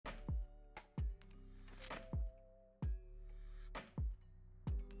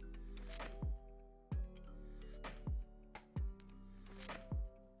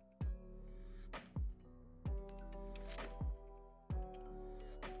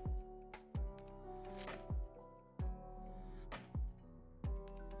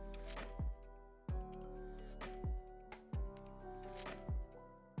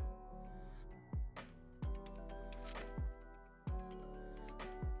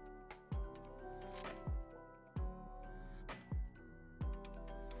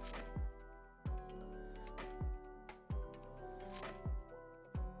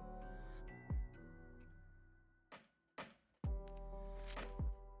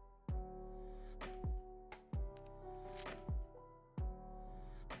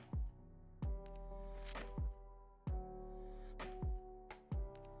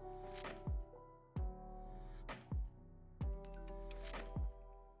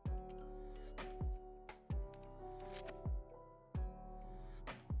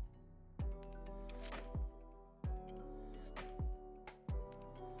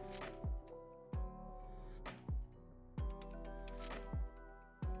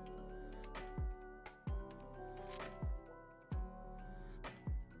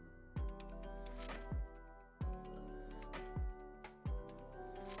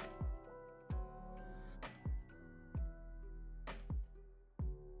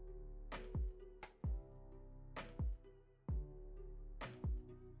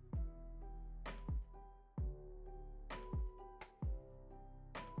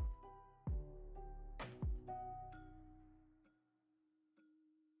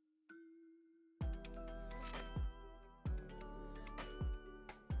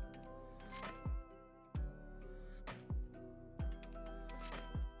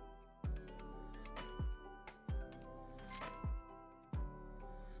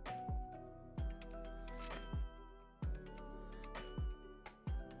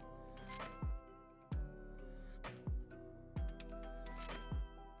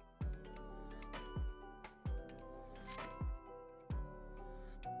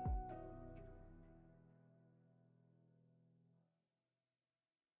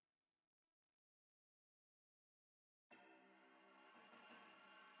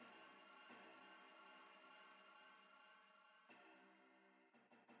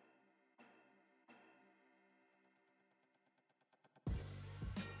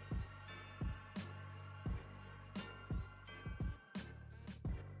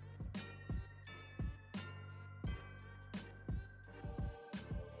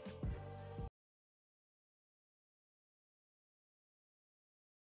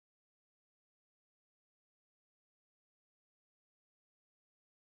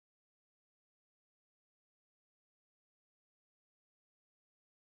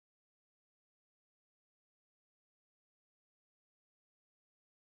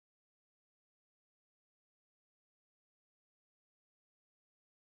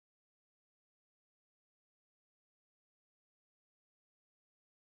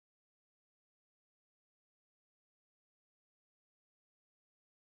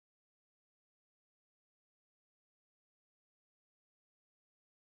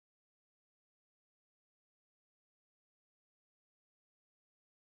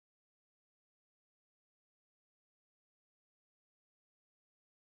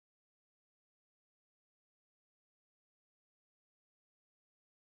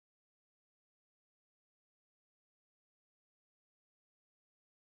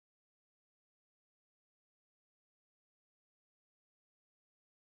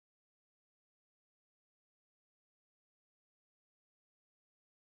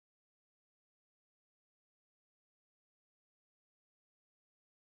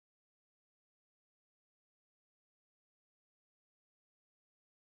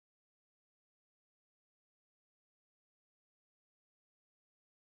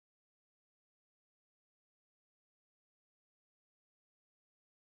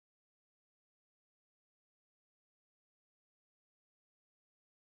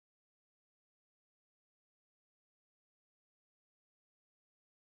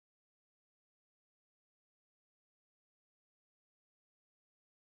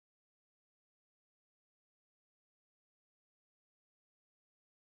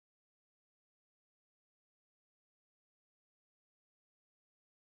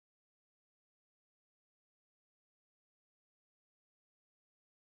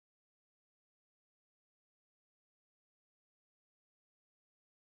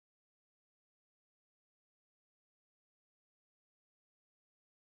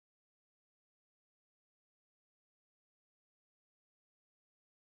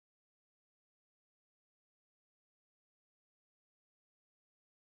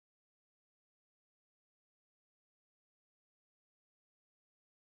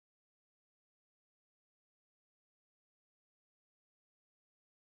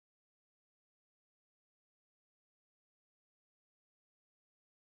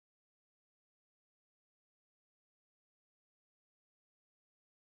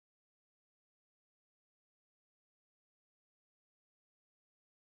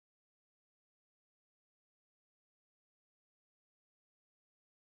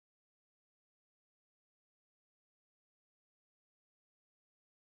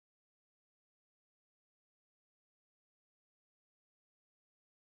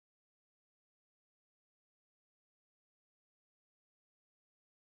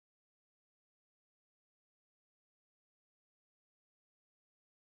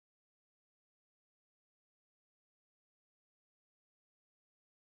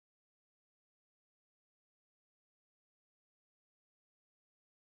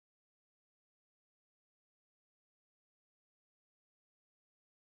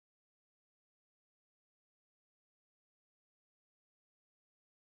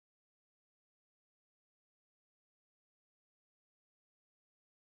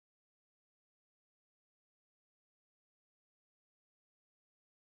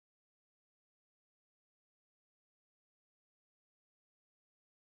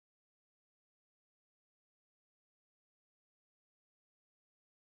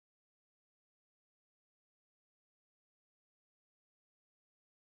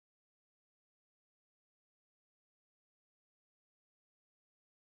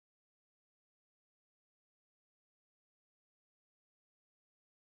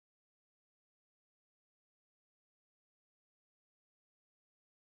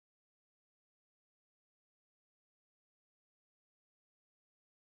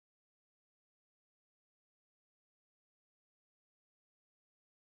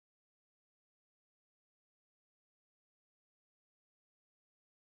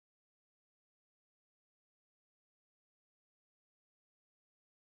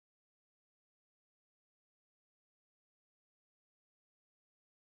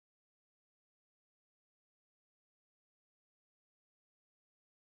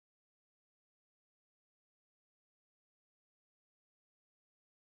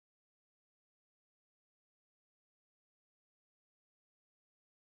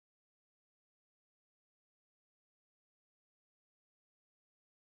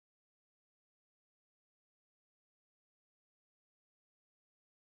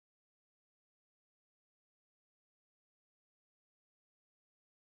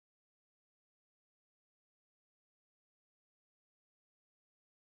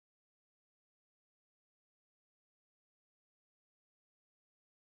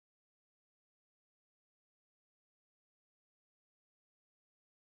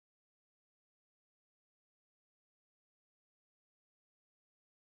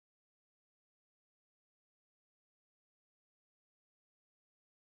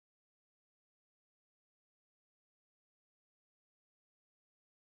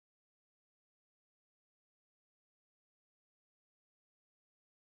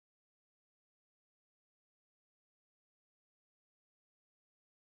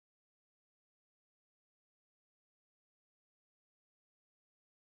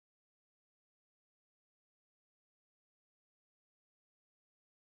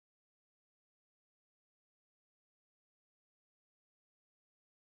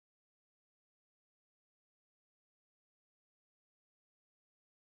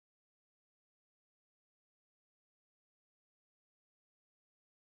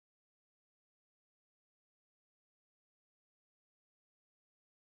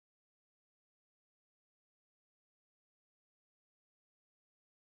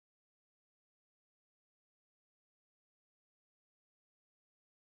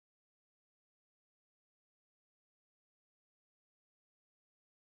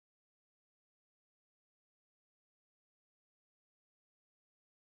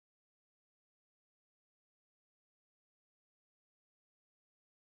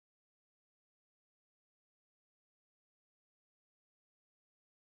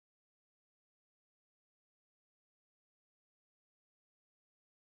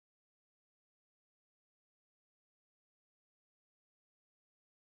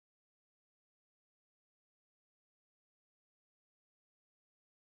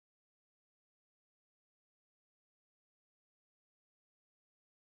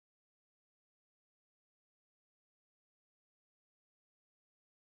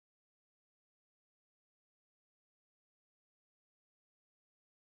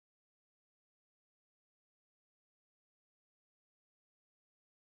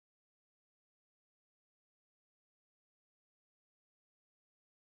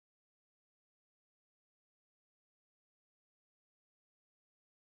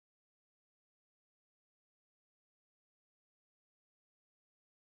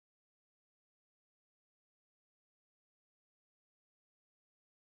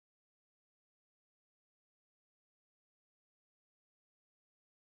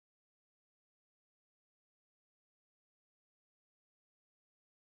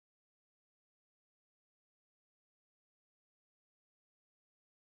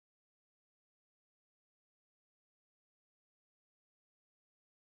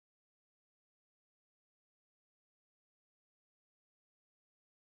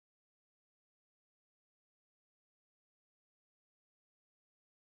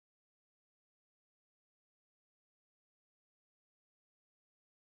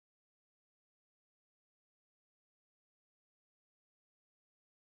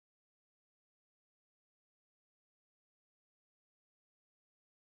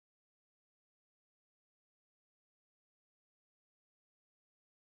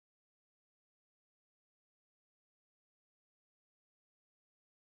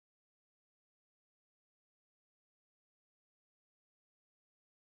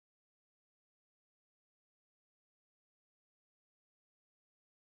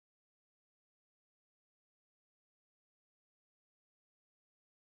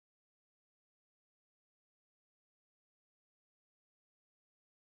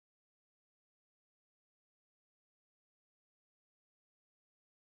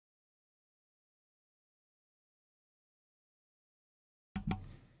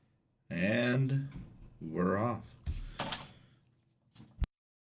And we're off.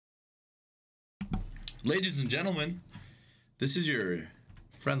 Ladies and gentlemen, this is your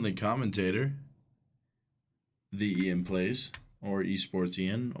friendly commentator, the Ian Plays, or Esports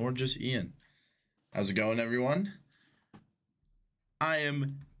Ian, or just Ian. How's it going, everyone? I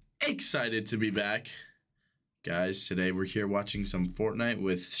am excited to be back. Guys, today we're here watching some Fortnite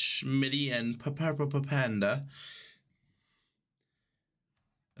with Schmitty and Panda.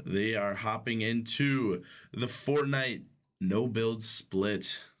 They are hopping into the Fortnite no-build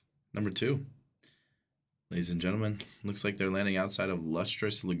split number 2. Ladies and gentlemen, looks like they're landing outside of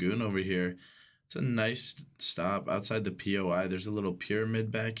Lustrous Lagoon over here. It's a nice stop outside the POI. There's a little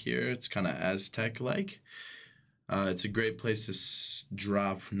pyramid back here. It's kind of Aztec-like. It's a great place to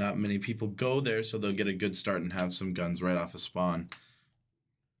drop. Not many people go there, so they'll get a good start and have some guns right off of spawn.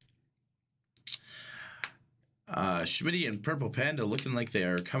 Schmitty and Purple Panda looking like they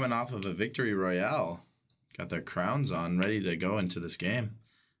are coming off of a victory royale. Got their crowns on, ready to go into this game.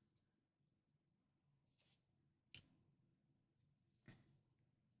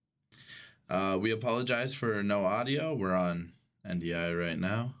 We apologize for no audio. We're on NDI right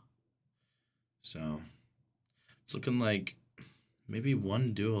now. So it's looking like maybe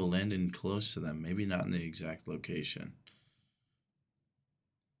one duo landing close to them, maybe not in the exact location.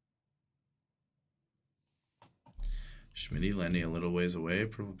 Schmitty landing a little ways away.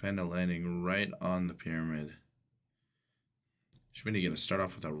 Purple Panda landing right on the pyramid. Schmitty going to start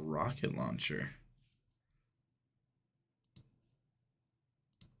off with a rocket launcher.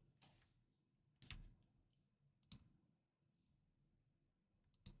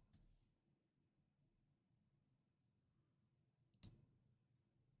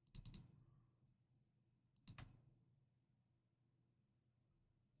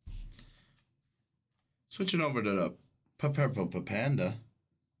 Switching over to the Purple Panda.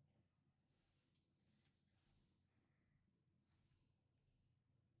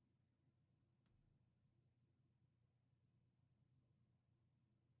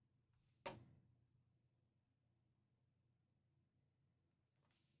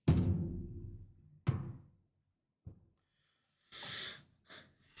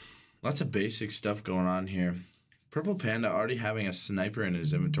 Lots of basic stuff going on here. Purple Panda already having a sniper in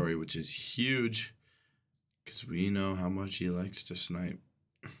his inventory, which is huge, because we know how much he likes to snipe.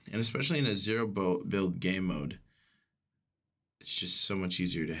 And especially in a zero build game mode, it's just so much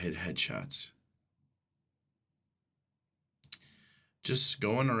easier to hit headshots. Just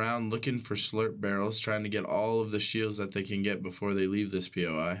going around looking for slurp barrels, trying to get all of the shields that they can get before they leave this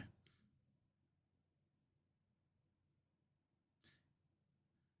POI.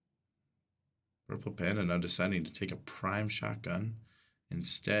 Purple Panda now deciding to take a prime shotgun.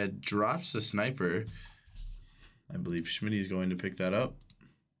 Instead, drops the sniper. I believe Schmitty is going to pick that up.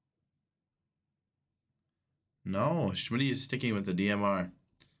 No, Schmitty is sticking with the DMR.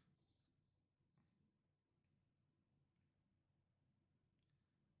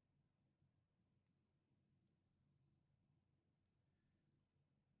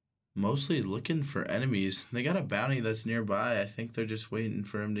 Mostly looking for enemies. They got a bounty that's nearby. I think they're just waiting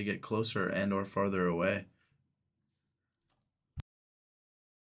for him to get closer and or farther away.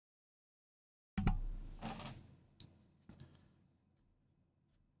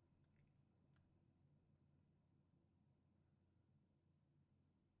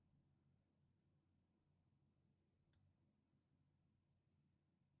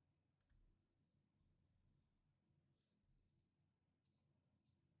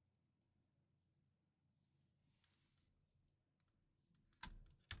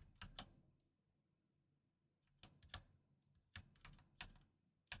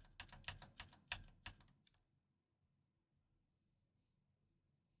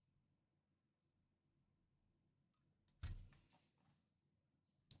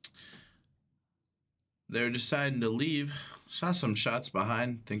 They're deciding to leave. Saw some shots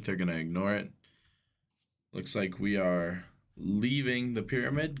behind. Think they're going to ignore it. Looks like we are leaving the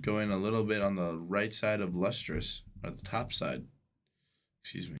pyramid, going a little bit on the right side of Lustrous, or the top side.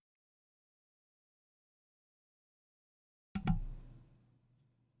 Excuse me.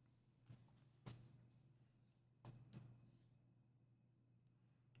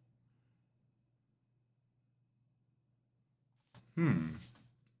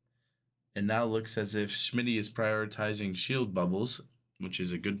 And now looks as if Schmitty is prioritizing shield bubbles, which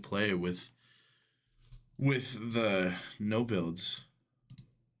is a good play with the no builds.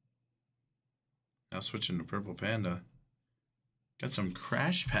 Now switching to Purple Panda. Got some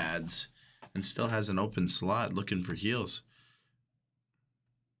crash pads and still has an open slot looking for heals.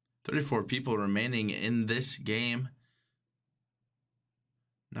 34 people remaining in this game.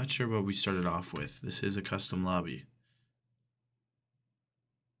 Not sure what we started off with. This is a custom lobby.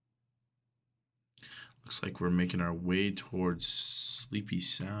 Looks like we're making our way towards Sleepy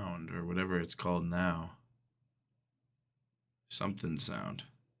Sound, or whatever it's called now. Something Sound.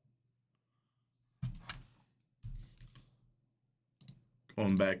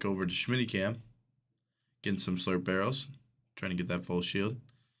 Going back over to Schmitty Cam. Getting some slurp barrels. Trying to get that full shield.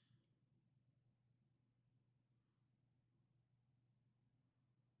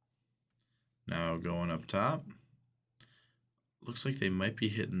 Now going up top. Looks like they might be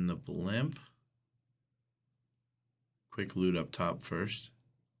hitting the blimp. Quick loot up top first.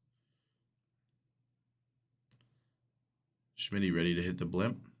 Schmitty ready to hit the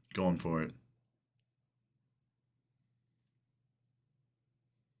blimp. Going for it.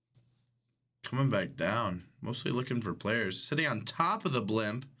 Coming back down. Mostly looking for players. Sitting on top of the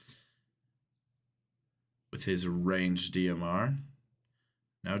blimp. With his ranged DMR.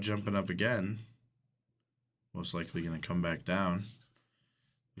 Now jumping up again. Most likely going to come back down.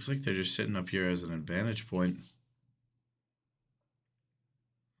 Looks like they're just sitting up here as an advantage point.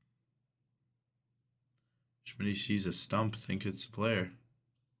 Schmitty sees a stump, think it's a player.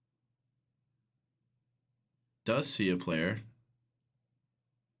 Does see a player.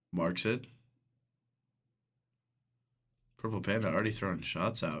 Marks it. Purple Panda already throwing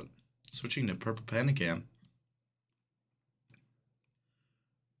shots out. Switching to Purple Panda Cam.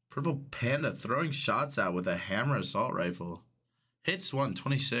 Purple Panda throwing shots out with a hammer assault rifle. Hits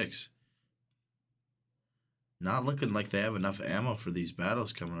 126. Not looking like they have enough ammo for these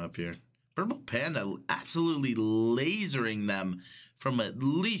battles coming up here. Purple Panda absolutely lasering them from at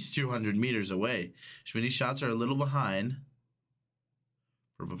least 200 meters away. Schmitty's shots are a little behind.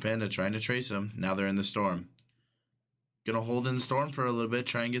 Purple Panda trying to trace them. Now they're in the storm. Gonna hold in the storm for a little bit.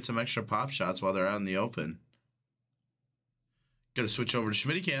 Try and get some extra pop shots while they're out in the open. Gonna switch over to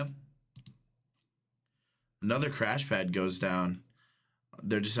Schmitty Cam. Another crash pad goes down.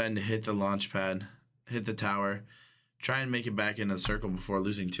 They're deciding to hit the launch pad. Hit the tower. Try and make it back in a circle before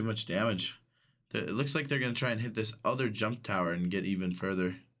losing too much damage. It looks like they're going to try and hit this other jump tower and get even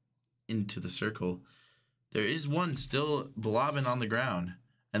further into the circle. There is one still blobbing on the ground.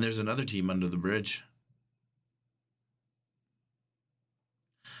 And there's another team under the bridge.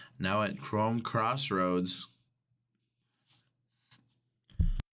 Now at Chrome Crossroads.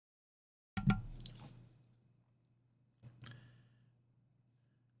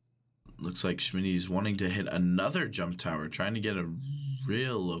 Looks like Schmitty's wanting to hit another jump tower, trying to get a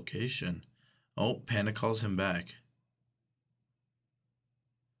real location. Oh, Panda calls him back.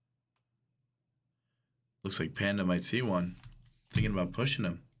 Looks like Panda might see one. Thinking about pushing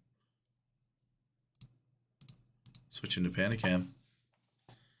him. Switching to Panda Cam.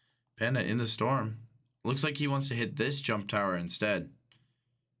 Panda in the storm. Looks like he wants to hit this jump tower instead.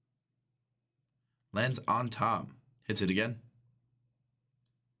 Lands on top. Hits it again.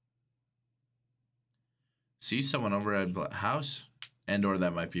 Sees someone over at house. And or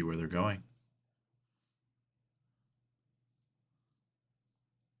that might be where they're going.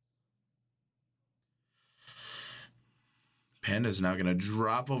 Panda's now going to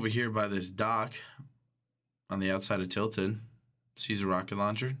drop over here by this dock. On the outside of Tilted. Sees a rocket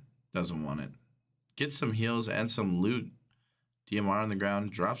launcher. Doesn't want it. Gets some heals and some loot. DMR on the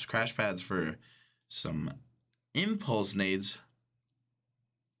ground. Drops crash pads for some impulse nades.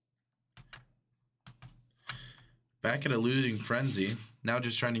 Back at a looting frenzy. Now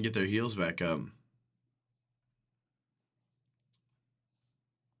just trying to get their heals back up.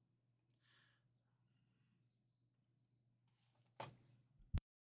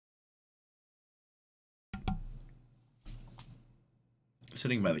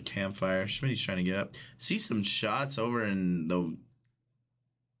 Sitting by the campfire. Schmitty's trying to get up. See some shots over in the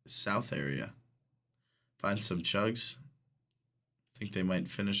south area. Find some chugs. Think they might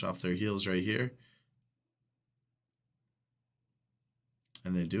finish off their heals right here.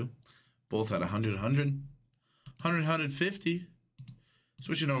 And they do. Both at 100, 150.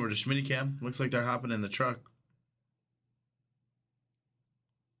 Switching over to Schmitty Cam. Looks like they're hopping in the truck.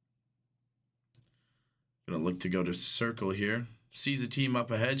 Gonna look to go to circle here. Sees a team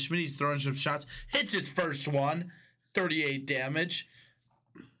up ahead. Schmitty's throwing some shots. Hits his first one. 38 damage.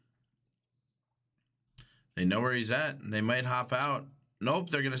 They know where he's at. They might hop out. Nope,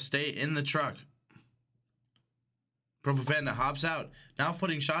 they're gonna stay in the truck. Purple Panda hops out. Now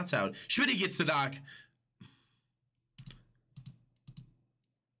putting shots out. Schmitty gets the knock.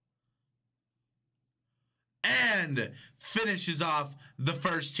 And finishes off the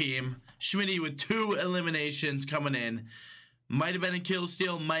first team. Schmitty with 2 eliminations coming in. Might have been a kill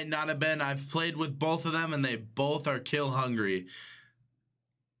steal, might not have been. I've played with both of them, and they both are kill hungry.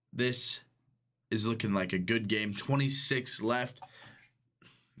 This is looking like a good game. 26 left.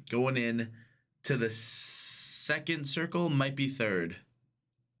 Going in to the second circle, might be third.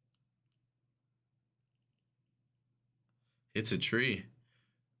 It's a tree.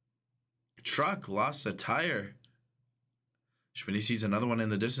 Truck lost a tire. Schmitty sees another one in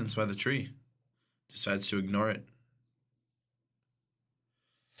the distance by the tree. Decides to ignore it.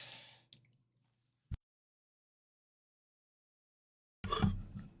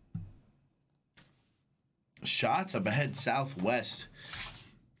 Shots up ahead southwest.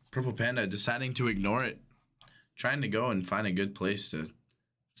 Purple Panda deciding to ignore it. Trying to go and find a good place to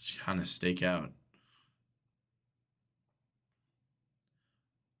kind of stake out.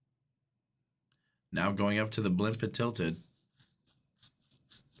 Now going up to the blimp at Tilted.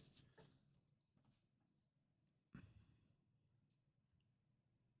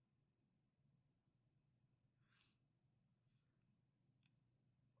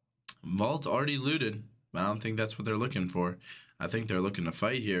 Vault already looted. I don't think that's what they're looking for. I think they're looking to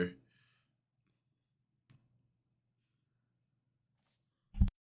fight here.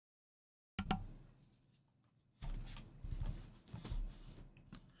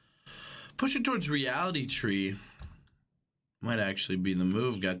 Pushing towards Reality Tree might actually be the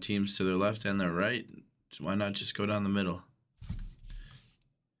move. Got teams to their left and their right. So why not just go down the middle?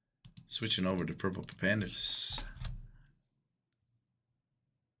 Switching over to Purple Pandas.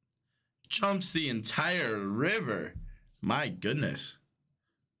 Jumps the entire river. My goodness.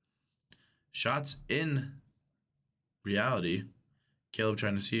 Shots in Reality. Caleb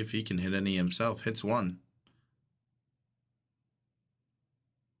trying to see if he can hit any himself. Hits one.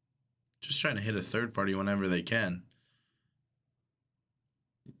 Just trying to hit a third party whenever they can.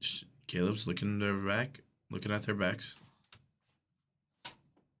 Caleb's looking at their back, looking at their backs.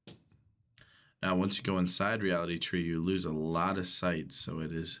 Now, once you go inside Reality Tree, you lose a lot of sight, so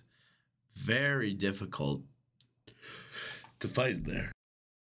it is very difficult to fight there.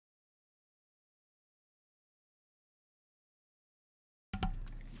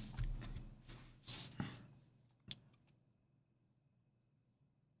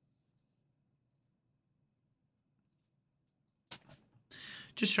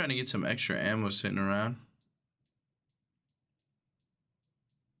 Just trying to get some extra ammo sitting around.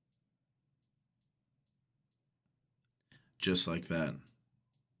 Just like that.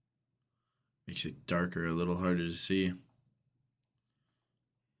 Makes it darker, a little harder to see.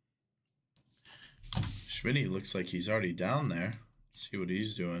 Schmitty looks like he's already down there. Let's see what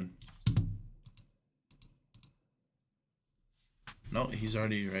he's doing. No, he's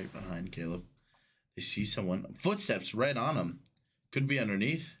already right behind Caleb. They see someone. Footsteps right on him. Could be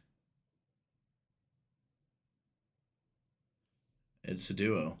underneath. It's a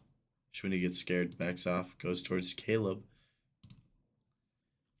duo. Schmitty gets scared, backs off, goes towards Caleb.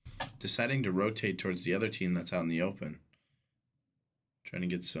 Deciding to rotate towards the other team that's out in the open. Trying to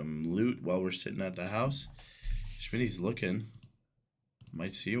get some loot while we're sitting at the house. Schmitty's looking.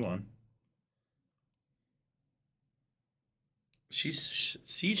 Might see one. She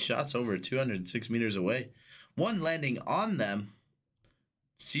sees shots over 206 meters away. One landing on them.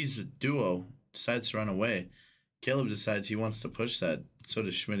 Sees the duo. Decides to run away. Caleb decides he wants to push that. So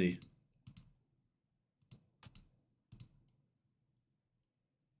does Schmitty.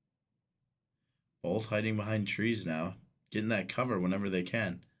 Both hiding behind trees now. Getting that cover whenever they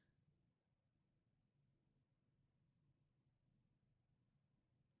can.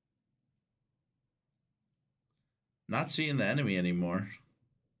 Not seeing the enemy anymore.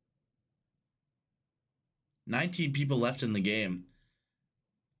 19 people left in the game.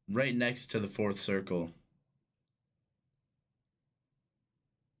 Right next to the fourth circle.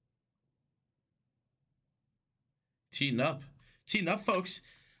 Teeing up. Teeing up, folks.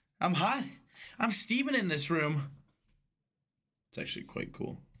 I'm hot. I'm steaming in this room. It's actually quite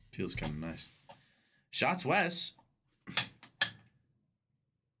cool. Feels kind of nice. Shots west.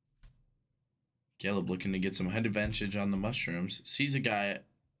 Caleb looking to get some head advantage on the mushrooms. Sees a guy at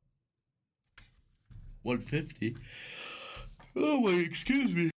 150. Oh, wait,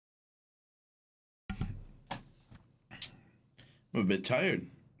 excuse me. I'm a bit tired.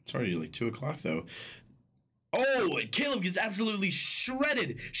 It's already like 2 o'clock, though. Oh, Caleb gets absolutely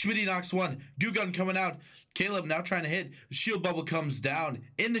shredded. Schmitty knocks one. Goo gun coming out. Caleb now trying to hit. Shield bubble comes down.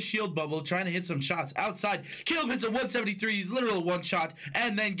 In the shield bubble, trying to hit some shots. Outside, Caleb hits a 173. He's literal one shot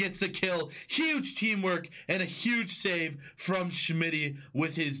and then gets the kill. Huge teamwork and a huge save from Schmitty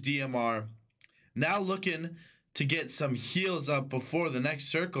with his DMR. Now looking to get some heals up before the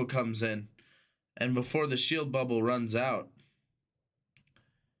next circle comes in and before the shield bubble runs out.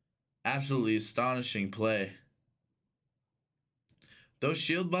 Absolutely astonishing play. Those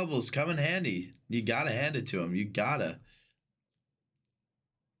shield bubbles come in handy. You gotta hand it to him. You gotta.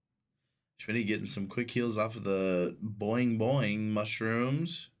 Schmitty getting some quick heals off of the boing boing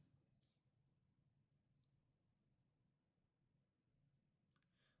mushrooms.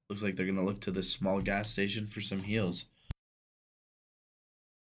 Looks like they're gonna look to this small gas station for some heals.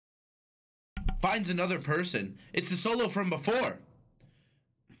 Finds another person. It's the solo from before.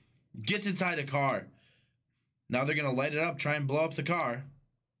 Gets inside a car. Now they're gonna light it up, try and blow up the car.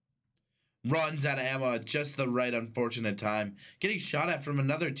 Runs out of ammo at just the right unfortunate time. Getting shot at from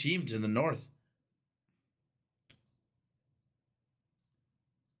another team to the north.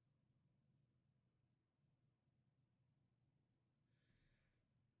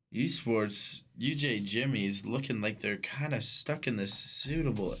 Esports, UJ Jimmy's looking like they're kind of stuck in this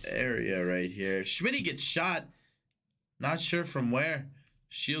suitable area right here. Schmitty gets shot. Not sure from where.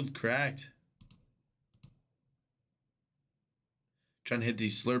 Shield cracked. Trying to hit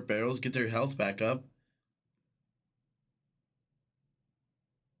these slurp barrels, get their health back up.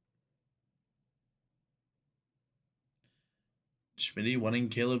 Schmitty wanting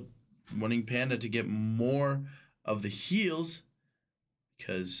Panda to get more of the heals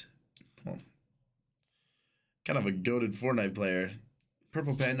because, well, kind of a goated Fortnite player.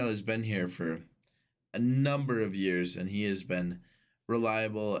 Purple Panda has been here for a number of years, and he has been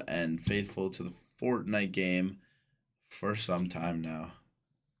reliable and faithful to the Fortnite game for some time now.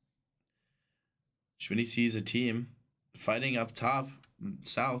 Schmitty sees a team fighting up top,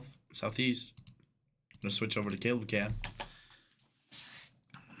 southeast. I'm gonna switch over to Caleb Can.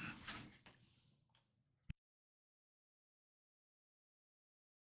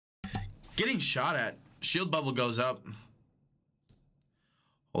 Getting shot at. Shield bubble goes up.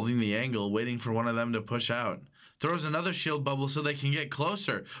 Holding the angle, waiting for one of them to push out. Throws another shield bubble so they can get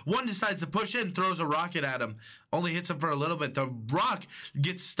closer. One decides to push in, throws a rocket at him. Only hits him for a little bit. The rock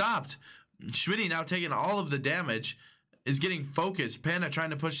gets stopped. Schmitty now taking all of the damage. Is getting focused. Panda trying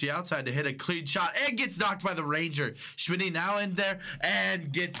to push the outside to hit a clean shot and gets knocked by the Ranger. Schmitty now in there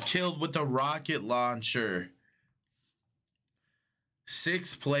and gets killed with the rocket launcher.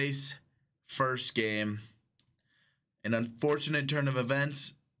 6th place, first game. An unfortunate turn of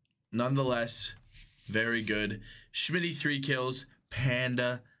events. Nonetheless, very good. Schmitty 3 kills.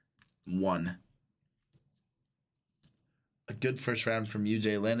 Panda 1. A good first round from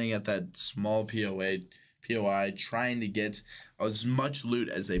UJ, landing at that small POI, trying to get as much loot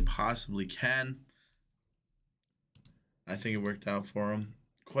as they possibly can. I think it worked out for them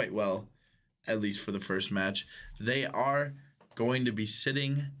quite well, at least for the first match. They are going to be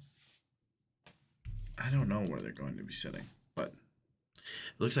sitting. I don't know where they're going to be sitting, but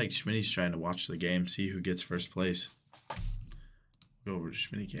it looks like Schmitty's trying to watch the game, see who gets first place. Go over to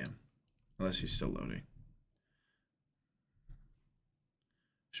Schmitty Cam, unless he's still loading.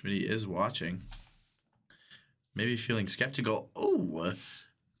 Schmitty is watching. Maybe feeling skeptical. Oh,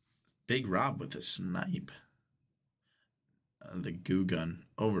 Big Rob with a snipe. The goo gun,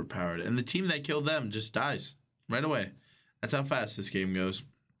 overpowered. And the team that killed them just dies right away. That's how fast this game goes.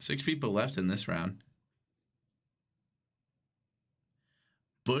 6 people left in this round.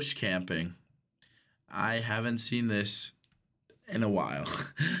 Bush camping. I haven't seen this in a while.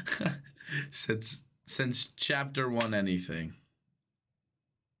 since chapter 1 anything.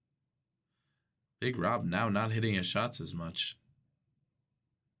 Big Rob now not hitting his shots as much.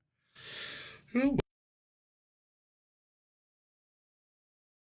 Ooh.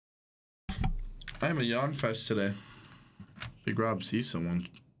 I'm a yawn fest today. Big Rob sees someone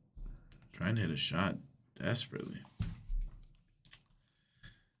trying to hit a shot desperately.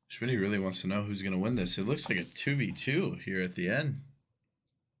 Schmitty really wants to know who's going to win this. It looks like a 2v2 here at the end.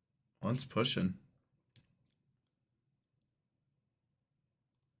 One's pushing.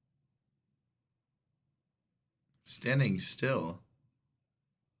 Standing still.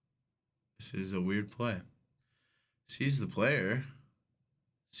 This is a weird play. Sees the player.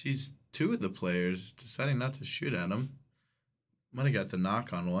 Sees 2 of the players deciding not to shoot at him. Might have got the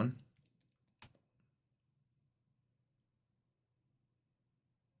knock on one.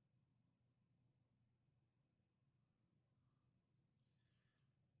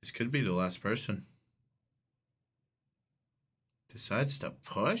 This could be the last person. Decides to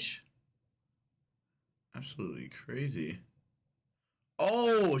push? Absolutely crazy.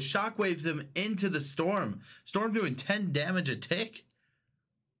 Oh, shockwaves him into the storm. Storm doing 10 damage a tick.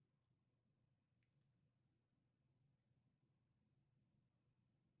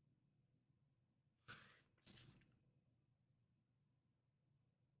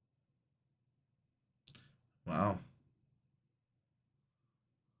 Wow.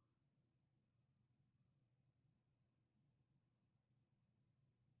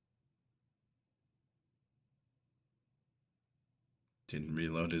 Didn't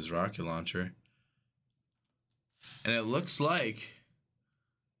reload his rocket launcher. And it looks like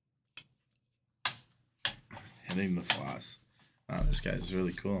hitting the floss. Wow, this guy's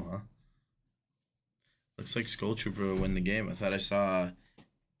really cool, huh? Looks like Skull Trooper will win the game. I thought I saw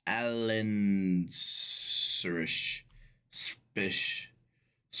Alan Srush,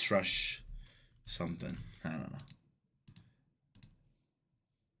 something. I don't know.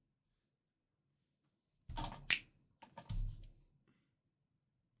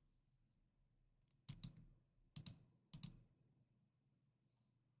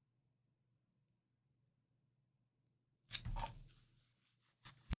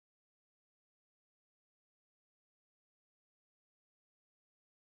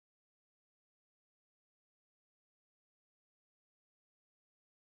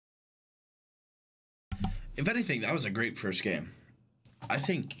 If anything, that was a great first game. I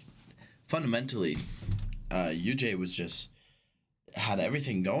think fundamentally, UJ was just had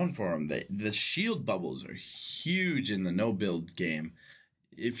everything going for him. The shield bubbles are huge in the no build game.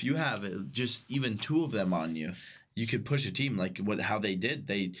 If you have just even 2 of them on you, you could push a team like how they did.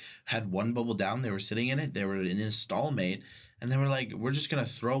 They had 1 bubble down. They were sitting in it. They were in a stallmate, and they were like, "We're just gonna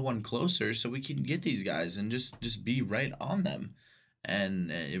throw one closer so we can get these guys and just be right on them." And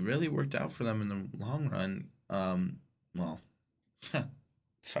it really worked out for them in the long run. Well,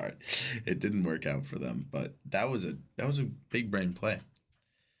 sorry, it didn't work out for them, but that was a big brain play.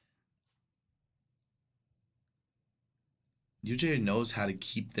 UJ knows how to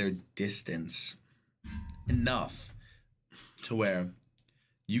keep their distance enough to where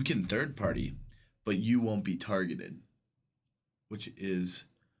you can third party, but you won't be targeted, which is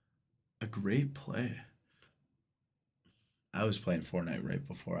a great play. I was playing Fortnite right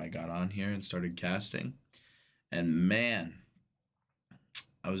before I got on here and started casting. And man,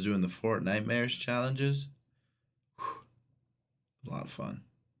 I was doing the Fortnitemares challenges. Whew, a lot of fun.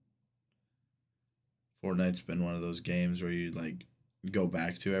 Fortnite's been one of those games where you like go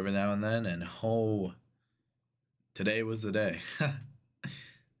back to every now and then, and today was the day.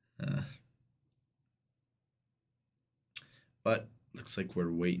 But looks like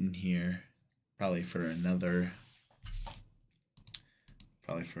we're waiting here, probably for another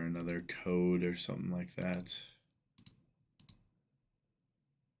code or something like that.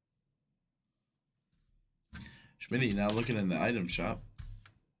 Schmitty now looking in the item shop,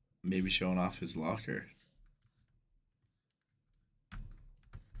 maybe showing off his locker.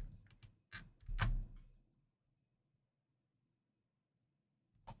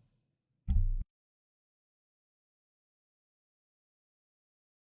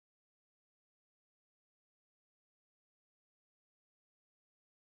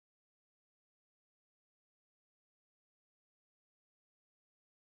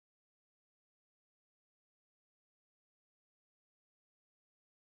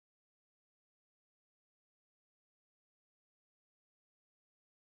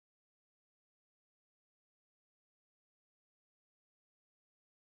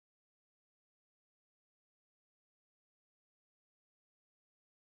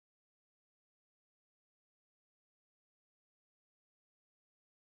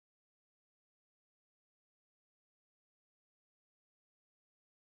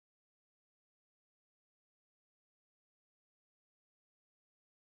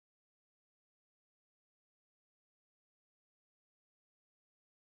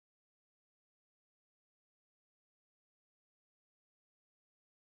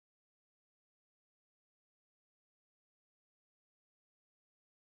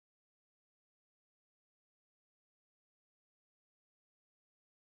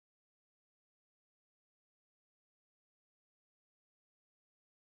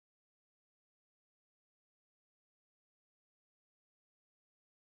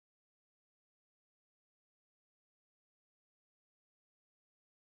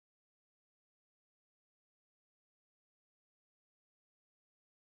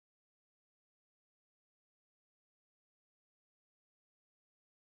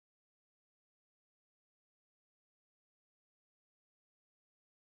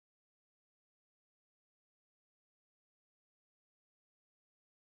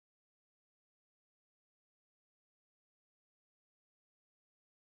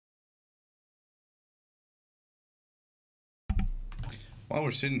 While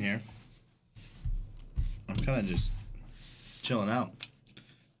we're sitting here, I'm kind of just chilling out.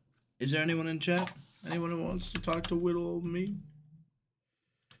 Is there anyone in chat? Anyone who wants to talk to little old me?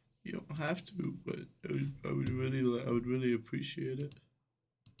 You don't have to, but I would really appreciate it.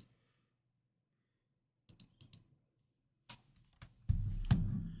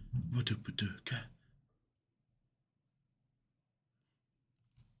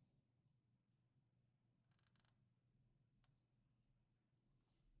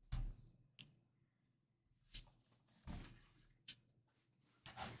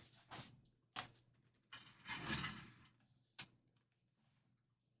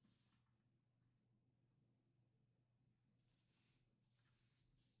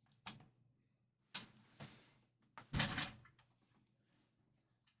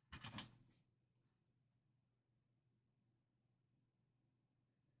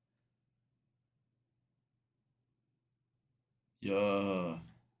 Yeah.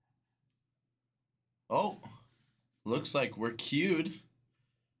 Oh, looks like we're queued.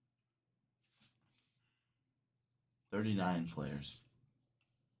 39 players.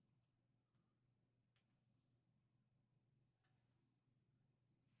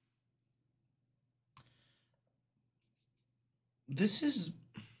 This is,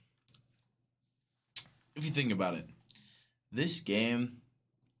 if you think about it, this game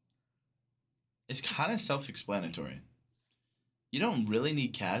is kind of self explanatory. You don't really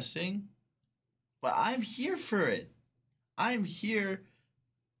need casting, but I'm here for it. I'm here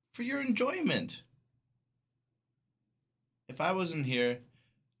for your enjoyment. If I wasn't here,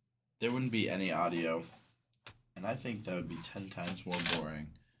 there wouldn't be any audio. And I think that would be 10 times more boring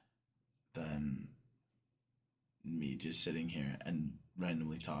than me just sitting here and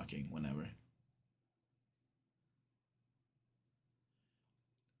randomly talking whenever.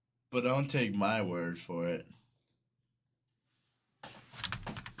 But don't take my word for it.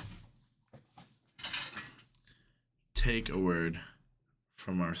 Take a word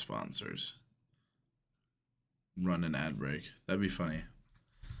from our sponsors. Run an ad break. That'd be funny.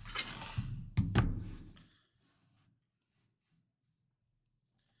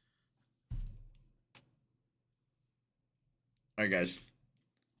 All right, guys.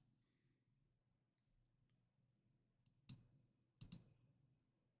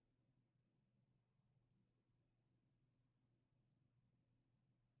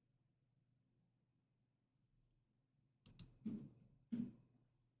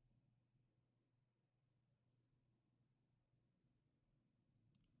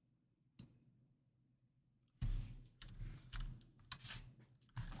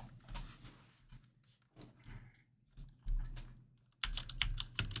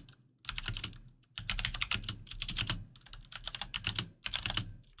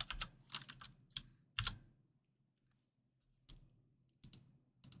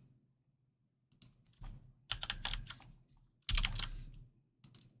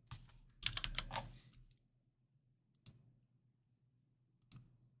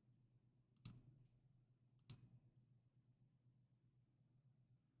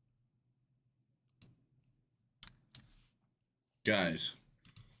 Guys,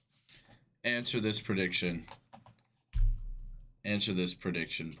 answer this prediction. Answer this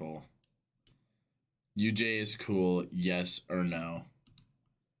prediction poll. UJ is cool, yes or no?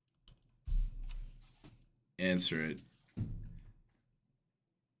 Answer it.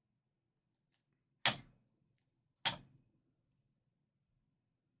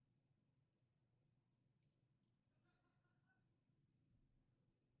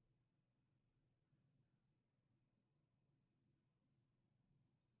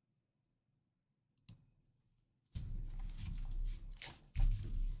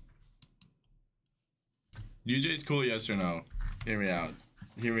 UJ's cool, yes or no? Hear me out.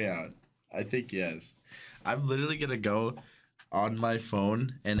 Hear me out. I think yes. I'm literally gonna go on my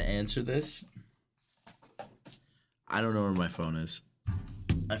phone and answer this. I don't know where my phone is.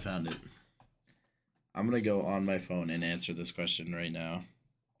 I found it. I'm gonna go on my phone and answer this question right now.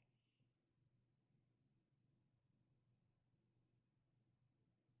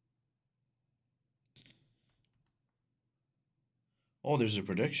 Oh, there's a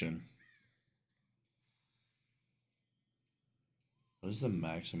prediction. What is the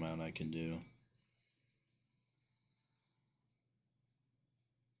max amount I can do?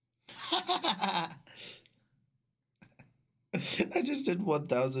 I just did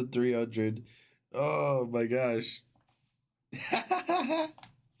 1,300. Oh my gosh.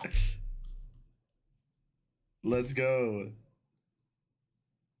 Let's go.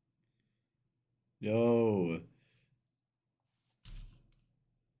 Yo.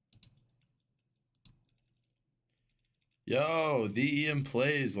 Yo, DEM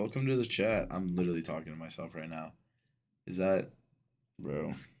plays. Welcome to the chat. I'm literally talking to myself right now. Is that,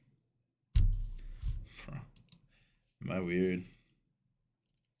 bro? Am I weird?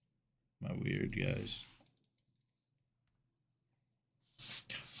 Am I weird, guys?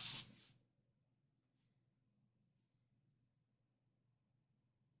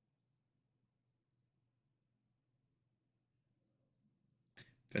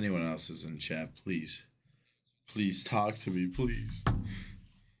 If anyone else is in chat, please talk to me, please.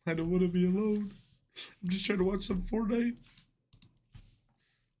 I don't want to be alone. I'm just trying to watch some Fortnite.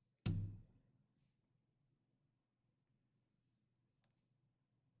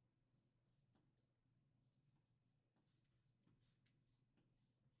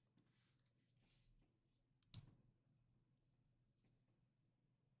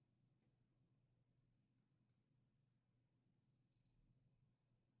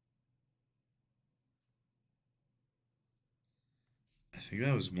 think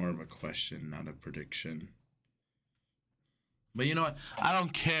that was more of a question, not a prediction. But you know what? I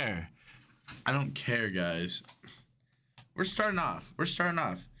don't care. I don't care, guys. We're starting off.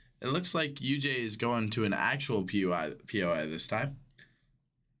 It looks like UJ is going to an actual POI this time.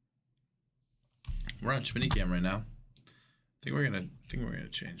 We're on Schminicam right now. I think we're gonna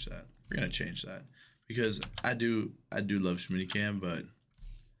change that. We're gonna change that because I do love Schminicam, but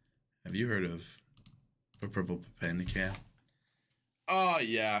have you heard of a purple panda cam? Oh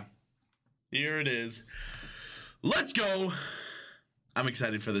yeah, here it is. Let's go. I'm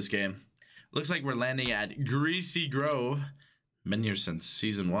excited for this game. Looks like we're landing at Greasy Grove. Been here since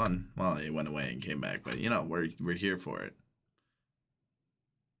season 1. Well, it went away and came back, but you know, we're here for it.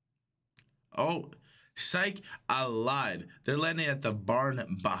 Oh, psych, I lied. They're landing at the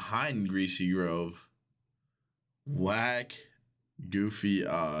barn behind Greasy Grove. Whack, goofy,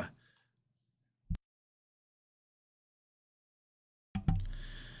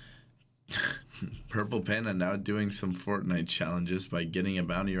 Purple Panda now doing some Fortnite challenges by getting a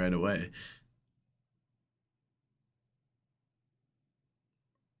bounty right away.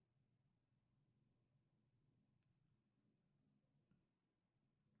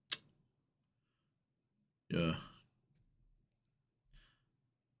 Yeah.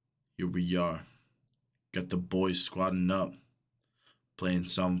 Here we are. Got the boys squatting up. Playing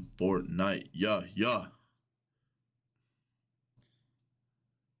some Fortnite. Yeah, yeah.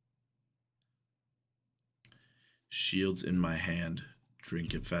 Shields in my hand.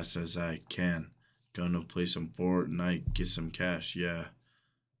 Drink it fast as I can. Gonna play some Fortnite. Get some cash. Yeah.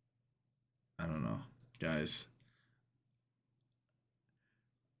 I don't know. Guys.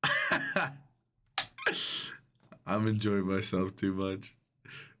 I'm enjoying myself too much.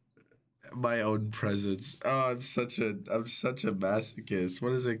 My own presence. Oh, I'm such a masochist.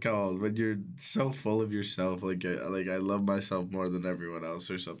 What is it called when you're so full of yourself? Like I love myself more than everyone else,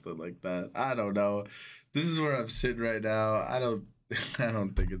 or something like that. I don't know. This is where I'm sitting right now. I don't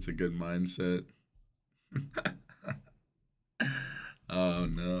think it's a good mindset. Oh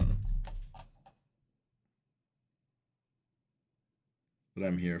no. But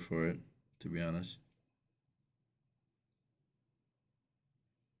I'm here for it, to be honest.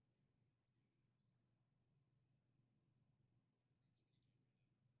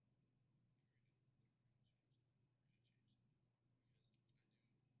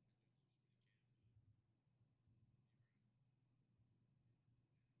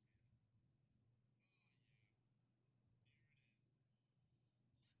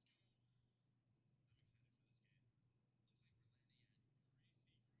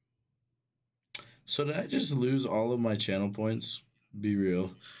 So did I just lose all of my channel points? Be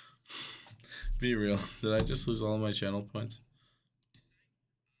real. Be real. Did I just lose all of my channel points?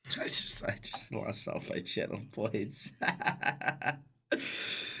 I just lost all my channel points.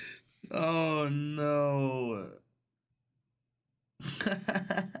 Oh no.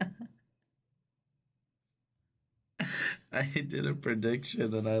 I did a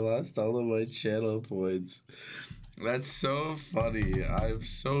prediction and I lost all of my channel points. That's so funny. I'm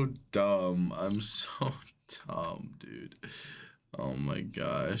so dumb. I'm so dumb, dude. Oh my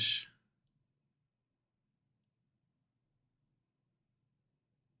gosh.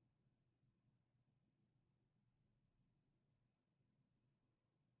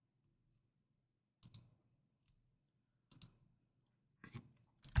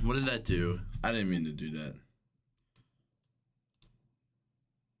 What did that do? I didn't mean to do that.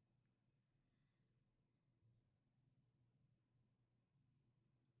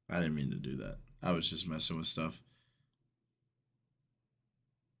 I didn't mean to do that. I was just messing with stuff.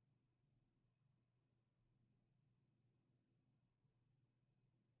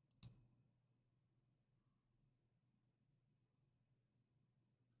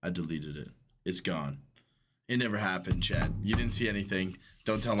 I deleted it. It's gone. It never happened, Chad. You didn't see anything.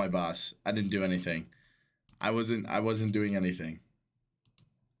 Don't tell my boss. I didn't do anything. I wasn't doing anything.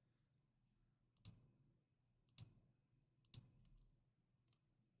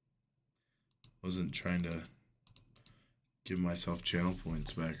 Wasn't trying to give myself channel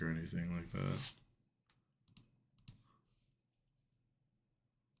points back or anything like that.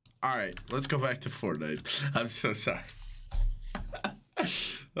 Alright, let's go back to Fortnite. I'm so sorry.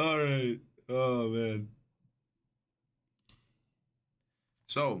 Alright. Oh, man.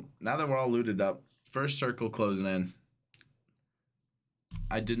 So, now that we're all looted up, first circle closing in.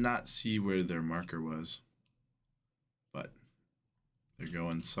 I did not see where their marker was. But they're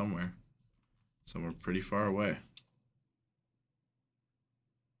going somewhere. Somewhere pretty far away.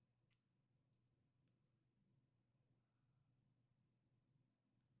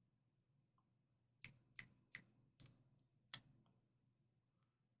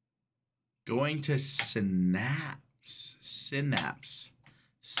 Going to Synapse. Synapse.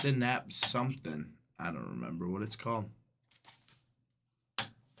 Synapse something. I don't remember what it's called.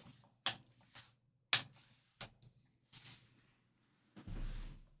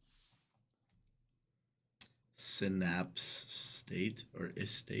 Synapse State or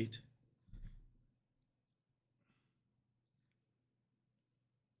Estate.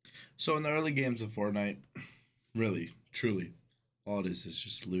 So in the early games of Fortnite, really, truly, all it is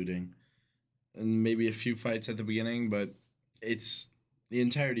just looting. And maybe a few fights at the beginning, but it's the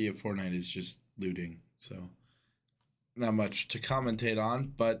entirety of Fortnite is just looting. So not much to commentate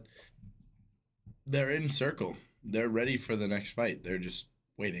on, but they're in circle. They're ready for the next fight. They're just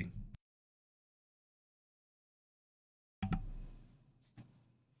waiting.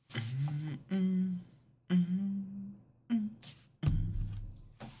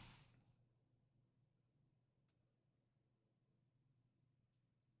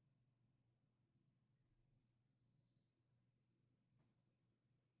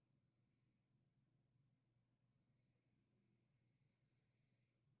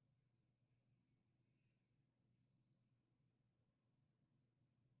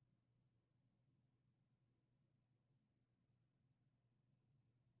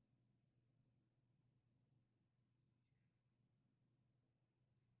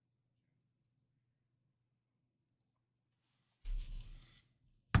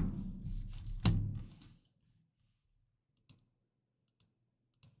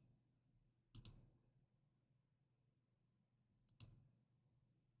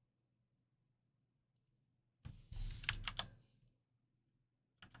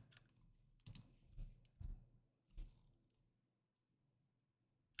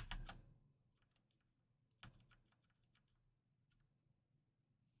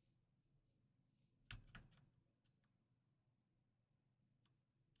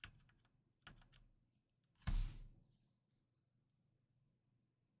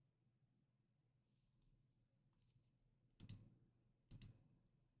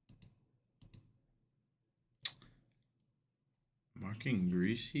 Marking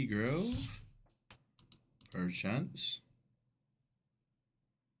Greasy Grove? Perchance.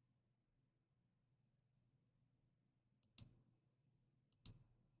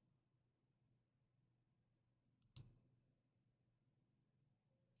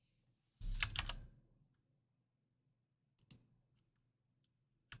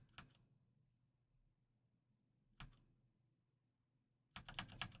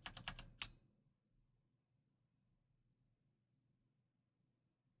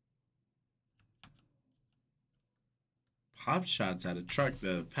 Pop shots at a truck,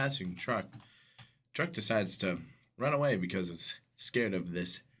 the passing truck. Truck decides to run away because it's scared of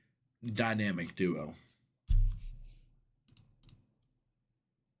this dynamic duo.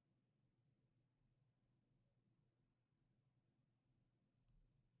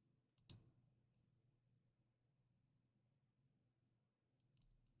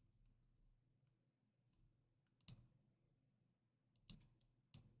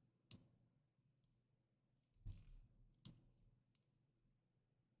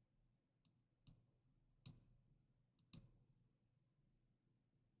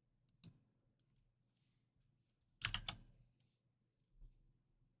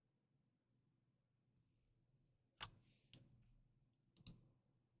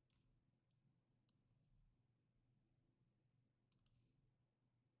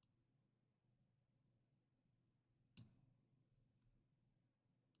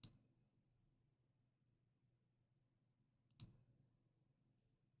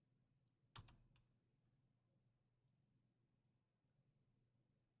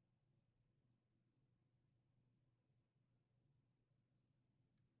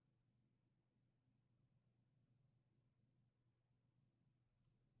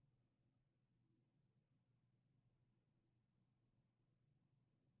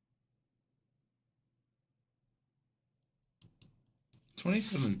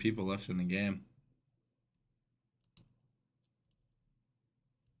 $27 people left in the game.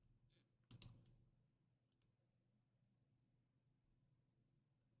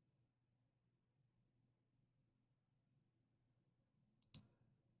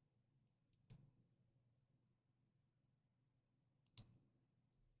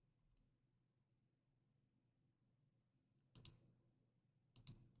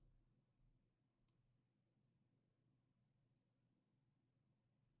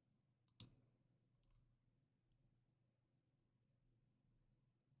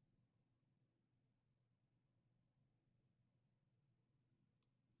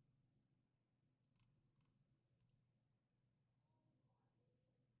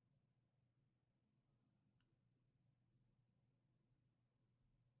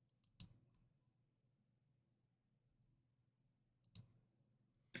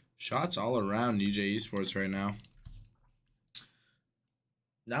 Shots all around UJ Esports right now.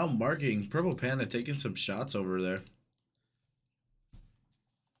 Now marking Purple Panda taking some shots over there.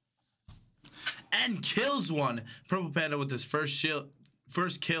 And kills one. Purple Panda with his first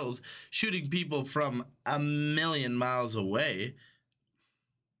kills, shooting people from a million miles away.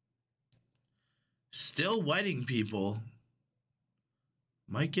 Still whiting people.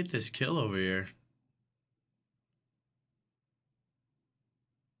 Might get this kill over here.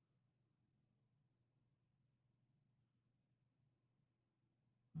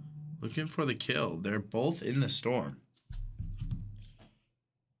 Looking for the kill. They're both in the storm.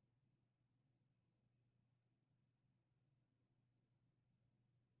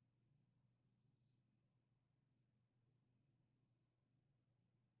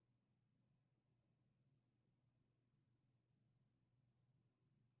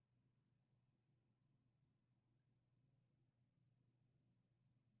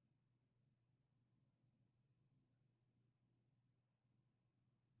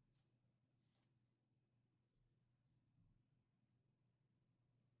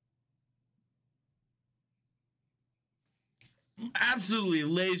 Absolutely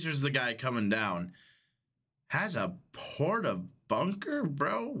lasers the guy coming down. Has a porta bunker,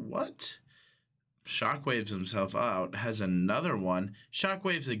 bro? What? Shockwaves himself out. Has another one.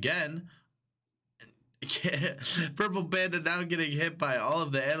 Shockwaves again. Purple Panda now getting hit by all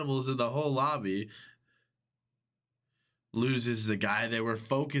of the animals in the whole lobby. Loses the guy they were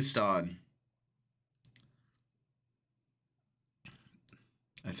focused on.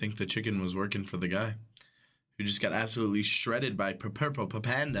 I think the chicken was working for the guy who just got absolutely shredded by Purple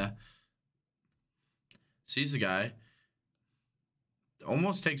Panda. Sees the guy.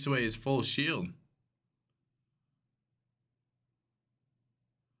 Almost takes away his full shield.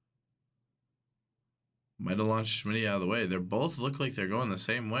 Might have launched Schmitty out of the way. They both look like they're going the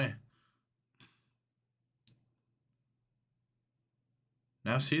same way.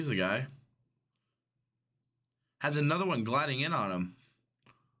 Now sees the guy. Has another one gliding in on him.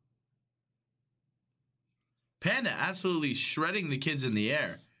 Panda absolutely shredding the kids in the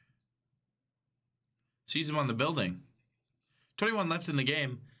air. Sees him on the building. 21 left in the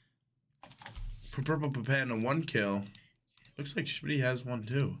game. Purple Panda 1 kill. Looks like Schmitty has one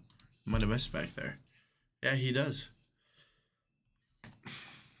too. Might have missed back there. Yeah, he does.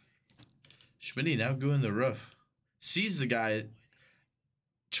 Schmitty now going the roof. Sees the guy.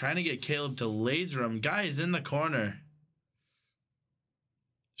 Trying to get Caleb to laser him. Guy is in the corner.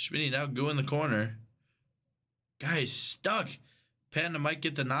 Schmitty now go in the corner. Guy is stuck. Panda might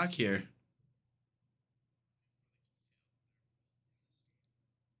get the knock here.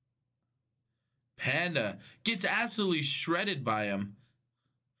 Panda gets absolutely shredded by him.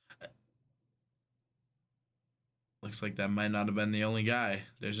 Looks like that might not have been the only guy.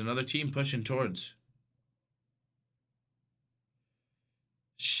 There's another team pushing towards.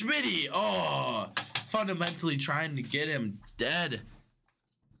 Schmitty, oh, fundamentally trying to get him dead.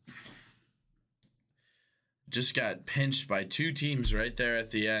 Just got pinched by two teams right there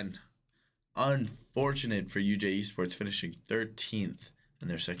at the end. Unfortunate for UJ Esports, finishing 13th in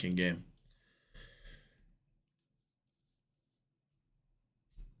their second game.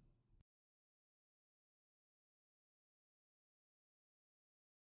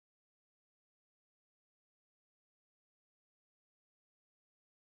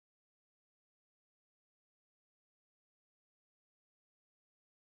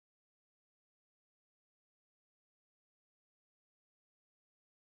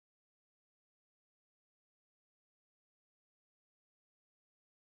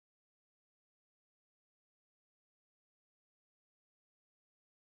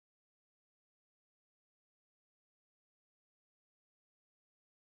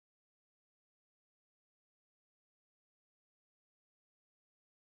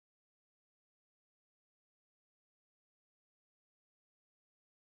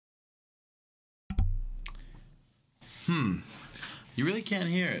 You really can't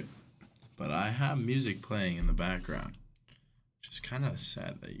hear it, but I have music playing in the background, which is kind of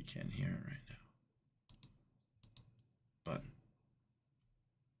sad that you can't hear it right now. But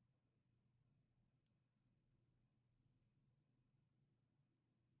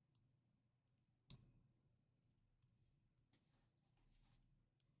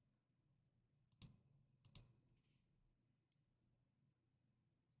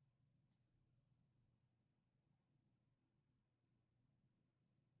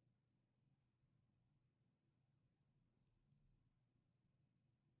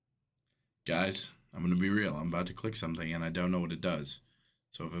guys, I'm going to be real. I'm about to click something and I don't know what it does.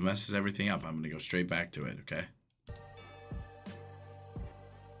 So if it messes everything up, I'm going to go straight back to it, okay?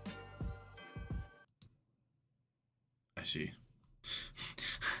 I see.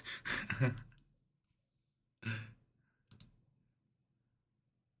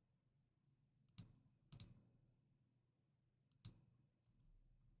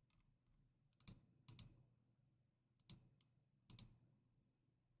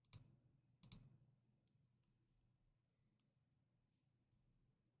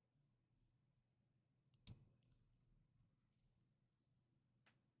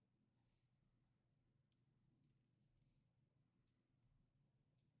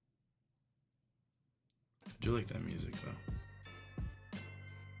 I do like that music though.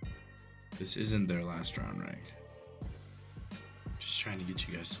 This isn't their last round rank. Just trying to get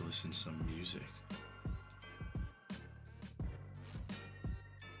you guys to listen to some music.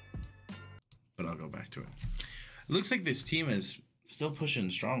 But I'll go back to it. It looks like this team is still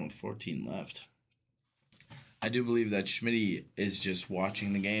pushing strong with 14 left. I do believe that Schmitty is just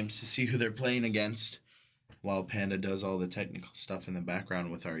watching the games to see who they're playing against, while Panda does all the technical stuff in the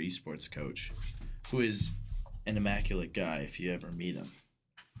background with our esports coach, who is an immaculate guy if you ever meet him.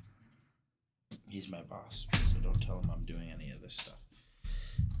 He's my boss, so don't tell him I'm doing any of this stuff.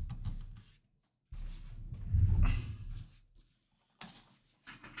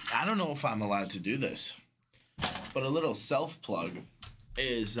 I don't know if I'm allowed to do this, but a little self-plug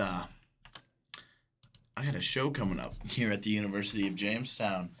is I got a show coming up here at the University of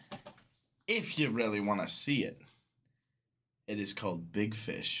Jamestown. If you really want to see it, it is called Big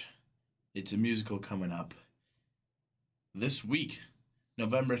Fish. It's a musical coming up this week,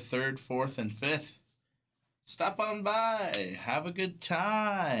 November 3rd, 4th, and 5th. Stop on by. Have a good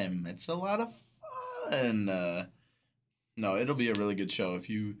time. It's a lot of fun. No, it'll be a really good show if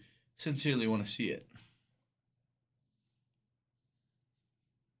you sincerely want to see it.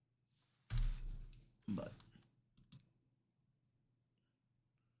 But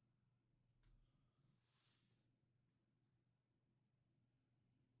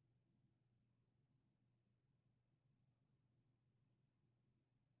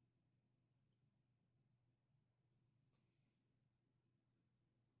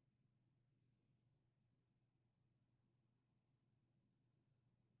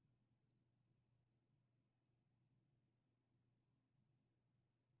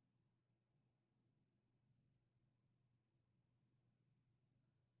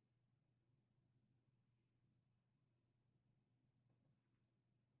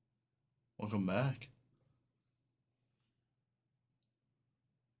welcome back.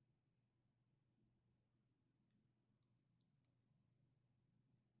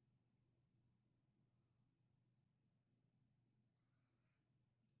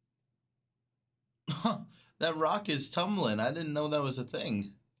 That rock is tumbling. I didn't know that was a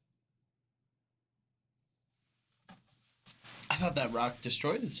thing. I thought that rock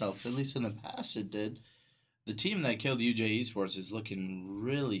destroyed itself. At least in the past it did. The team that killed UJ Esports is looking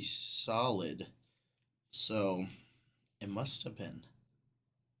really solid. So, it must have been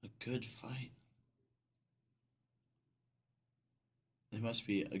a good fight. They must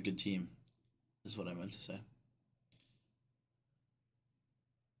be a good team, is what I meant to say.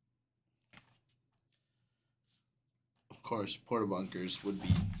 Of course, porta bunkers would be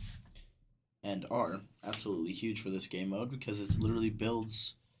and are absolutely huge for this game mode because it's literally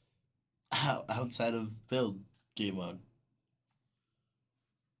builds outside of build game mode.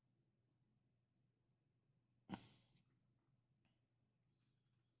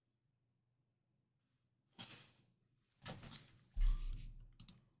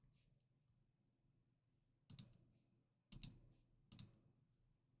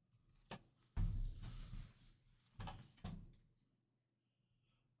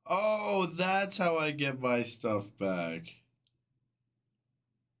 Oh, that's how I get my stuff back.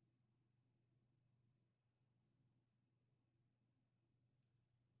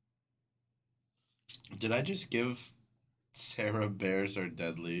 Did I just give Sarah Bears Are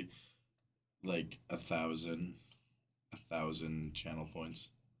Deadly like 1,000 channel points?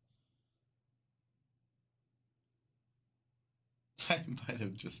 I might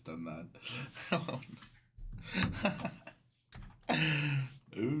have just done that.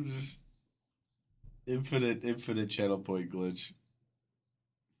 Oops. Infinite channel point glitch.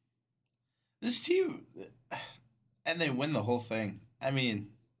 This team, and they win the whole thing. I mean,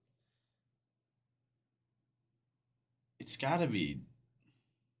 it's gotta be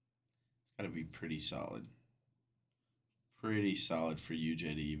pretty solid. Pretty solid for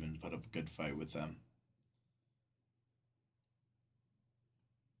UJ to even put up a good fight with them.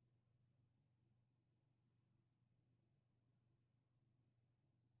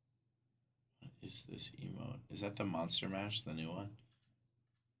 What is this emote? Is that the Monster Mash, the new one?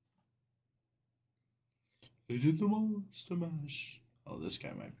 They did the monster mash. Oh, this guy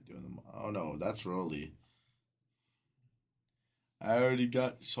might be doing the. Oh no, that's Rolly. I already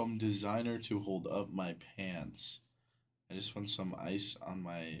got some designer to hold up my pants. I just want some ice on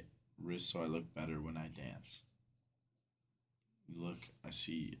my wrist so I look better when I dance. Look, I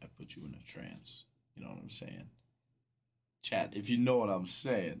see I put you in a trance. You know what I'm saying? Chat, if you know what I'm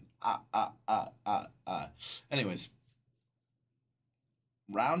saying. Anyways,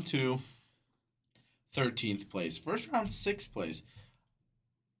 round 2, 13th place. First round, 6th place.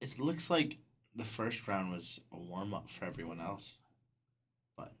 It looks like the first round was a warm up for everyone else.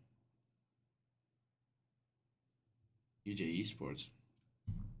 But UJ Esports,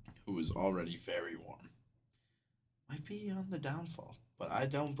 who was already very warm, might be on the downfall. But I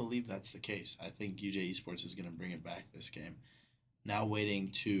don't believe that's the case. I think UJ Esports is going to bring it back this game. Now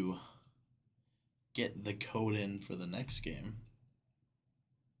waiting to get the code in for the next game.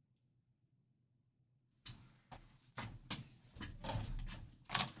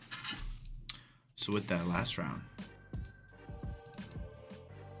 So with that last round,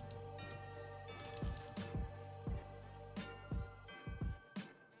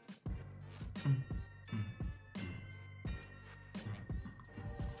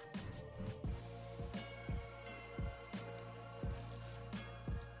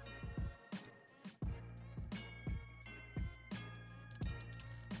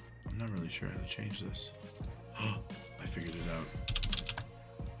 I'm not really sure how to change this. I figured it out.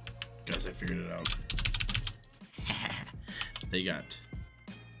 Guys, I figured it out. They got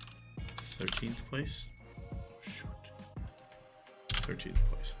 13th place. Oh, shoot. 13th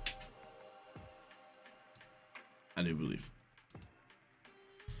place. I do believe.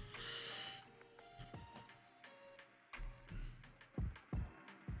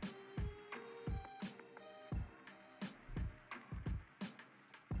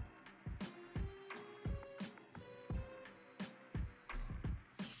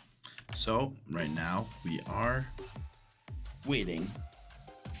 So, right now, we are waiting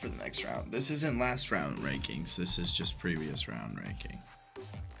for the next round. This isn't last round rankings. This is just previous round ranking.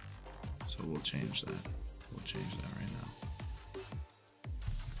 So, we'll change that. We'll change that right now.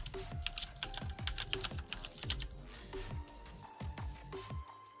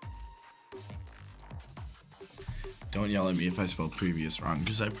 Don't yell at me if I spelled previous wrong,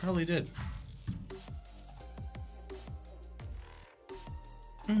 because I probably did.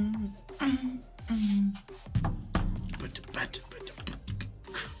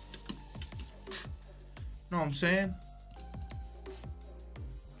 Know what I'm saying?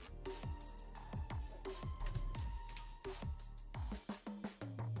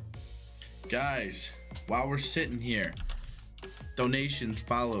 Guys, while we're sitting here, donations,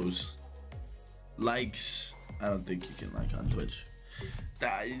 follows, likes. I don't think you can like on Twitch.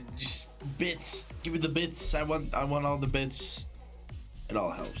 Just bits. Give me the bits. I want all the bits. It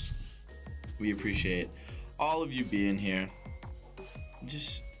all helps. We appreciate all of you being here.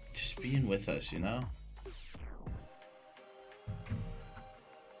 Just being with us, you know?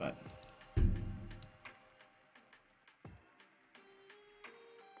 But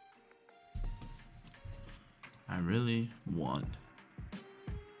I really won.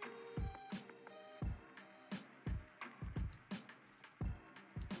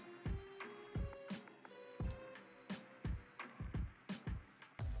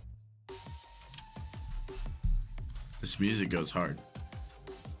 This music goes hard.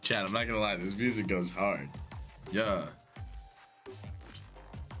 Chat, I'm not gonna lie, this music goes hard. Yeah.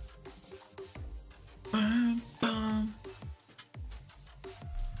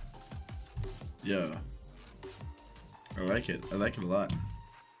 Yeah. I like it. I like it a lot.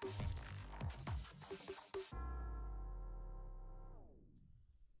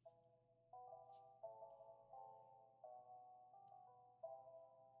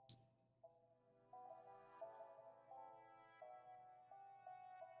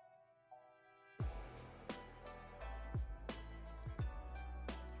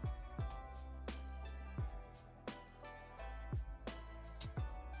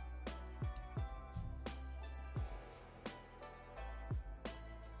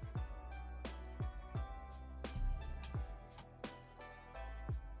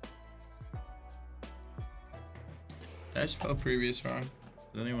 Did I spell previous wrong?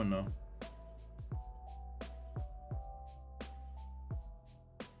 Does anyone know?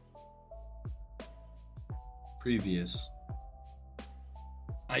 Previous.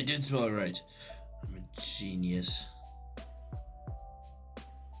 I did spell it right. I'm a genius.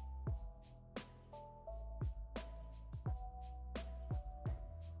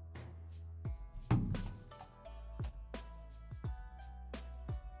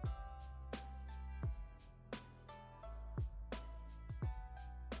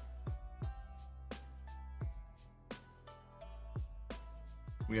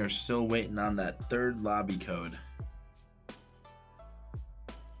 We are still waiting on that third lobby code.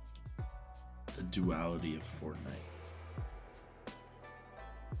 The duality of Fortnite.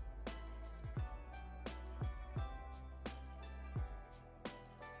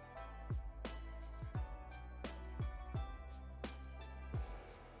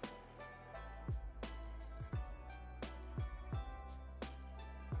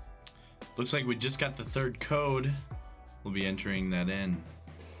 Looks like we just got the third code. We'll be entering that in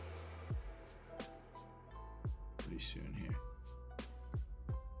pretty soon here.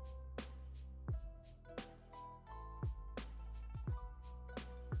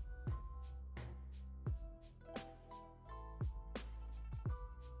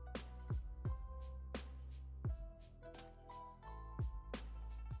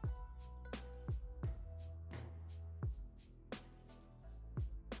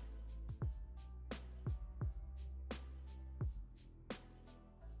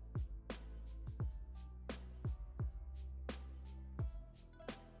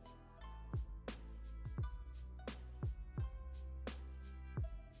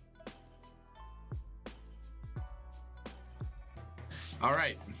 All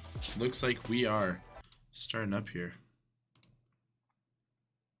right, looks like we are starting up here.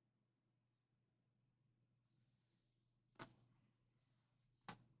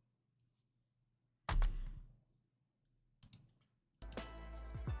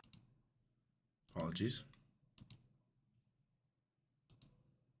 Apologies.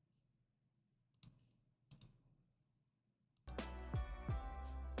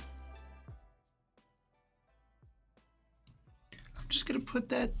 I'm just gonna put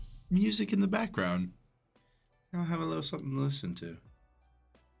that music in the background. I'll have a little something to listen to.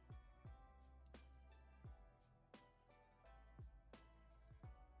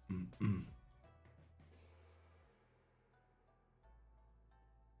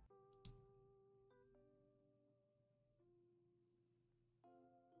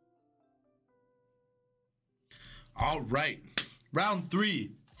 All right, round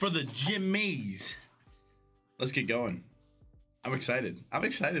 3 for the Jimmies. Let's get going. I'm excited. I'm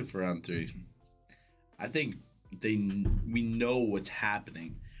excited for round 3. I think we know what's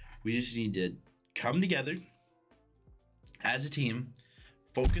happening. We just need to come together as a team,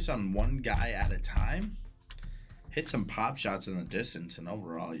 focus on one guy at a time, hit some pop shots in the distance, and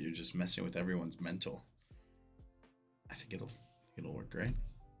overall, you're just messing with everyone's mental. I think it'll work great.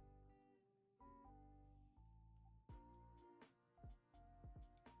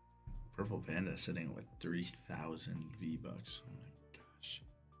 Purple Panda sitting with 3,000 V-Bucks. Oh my gosh.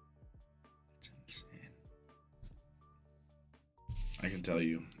 That's insane. I can tell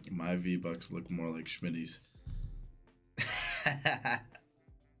you, my V-Bucks look more like Schmitty's.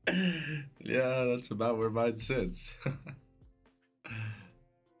 Yeah, that's about where mine sits.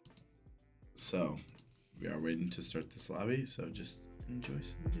 So, we are waiting to start this lobby, so just enjoy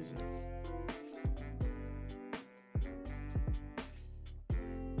some music.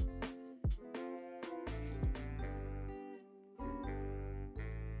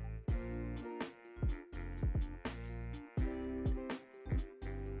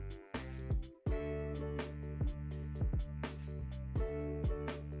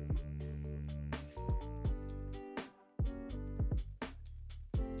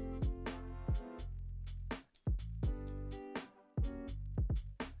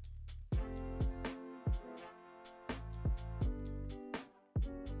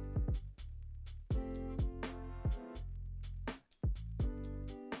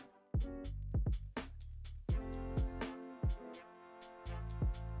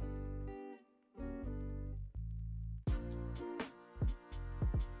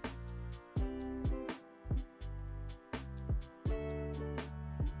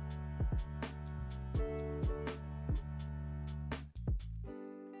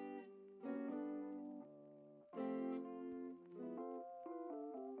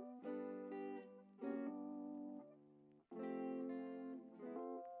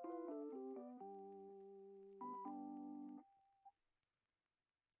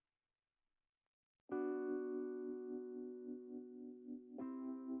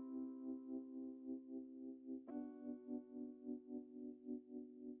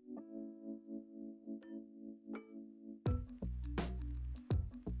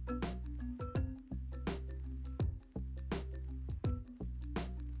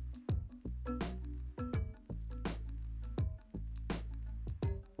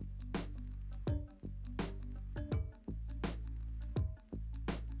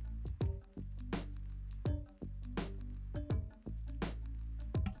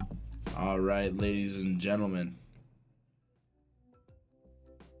 All right, ladies and gentlemen.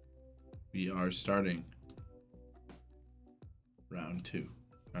 We are starting round 2.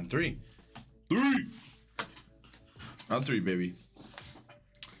 Round 3. Round 3, baby.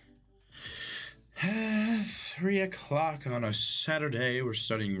 3 o'clock on a Saturday. We're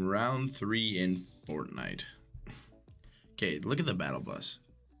starting round 3 in Fortnite. Okay, look at the battle bus.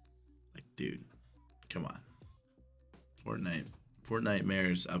 Like, dude, come on. Fortnite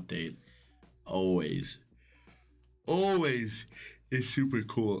Mares update. Always is super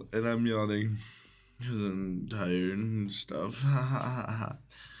cool. And I'm yawning because I'm tired and stuff.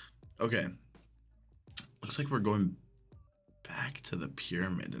 Okay. Looks like we're going back to the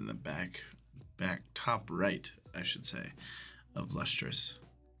pyramid in the back top right, I should say, of Lustrous.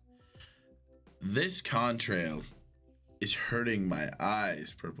 This contrail is hurting my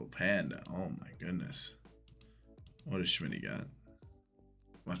eyes, Purple Panda. Oh my goodness. What does Schmitty got?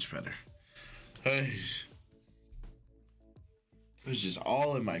 Much better. Hey. It was just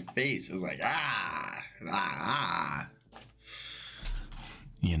all in my face. It was like,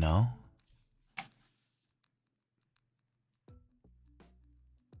 You know?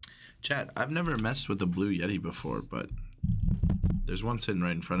 Chat, I've never messed with the Blue Yeti before, but there's one sitting right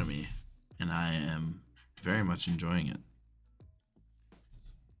in front of me, and I am very much enjoying it.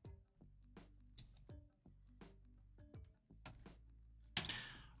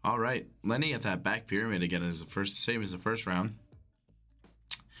 All right, Lenny at that back pyramid again is the same as the first round.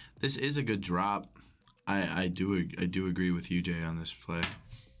 This is a good drop. I do agree with you, Jay, on this play.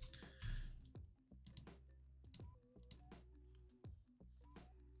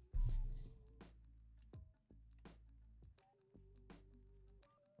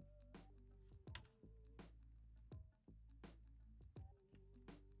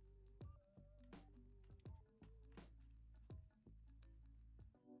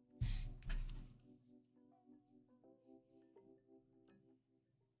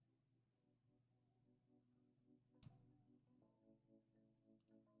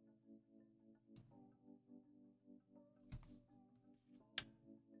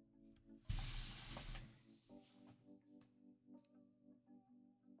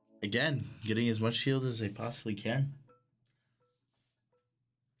 Again, getting as much shield as they possibly can.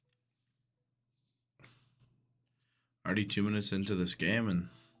 Already 2 minutes into this game, and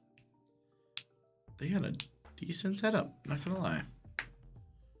they got a decent setup, not gonna lie.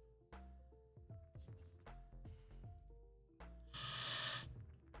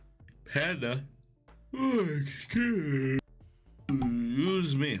 Panda. Excuse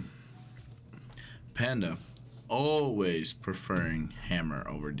me. Panda. Always preferring hammer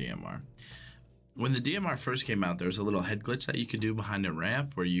over DMR. When the DMR first came out, there was a little head glitch that you could do behind a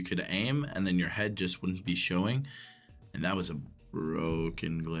ramp where you could aim and then your head just wouldn't be showing. And that was a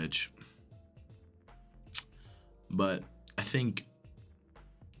broken glitch. But I think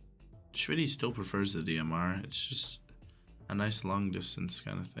Schmitty still prefers the DMR. It's just a nice long distance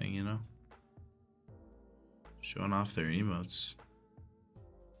kind of thing, you know? Showing off their emotes.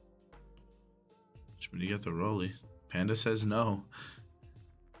 Schmitty got the rolly. Panda says no.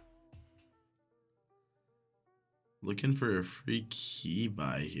 Looking for a free key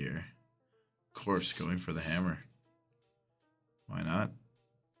buy here. Of course, going for the hammer. Why not?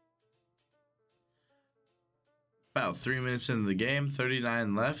 About 3 minutes into the game,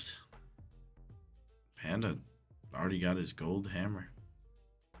 39 left. Panda already got his gold hammer.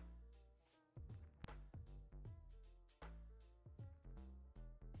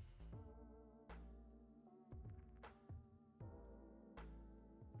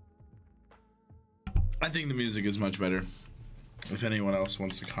 I think the music is much better. If anyone else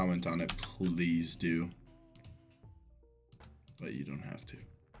wants to comment on it, please do. But you don't have to.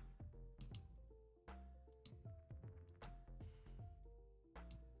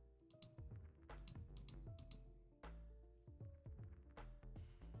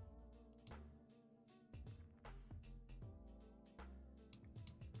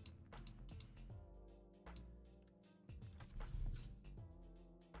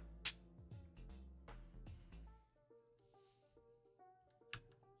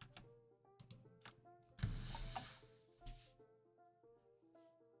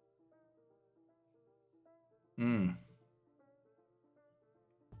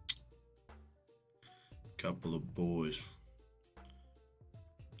 Couple of boys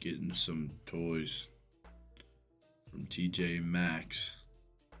getting some toys from TJ Maxx.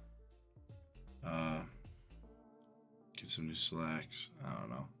 Get some new slacks. I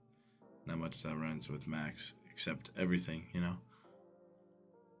don't know. Not much that rhymes with Max, except everything, you know.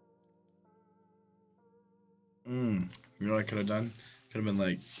 You know what I could have done? Could have been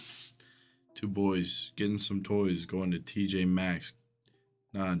like 2 boys getting some toys, going to TJ Maxx,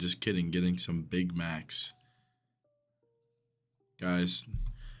 Nah, just kidding. Getting some Big Macs. Guys,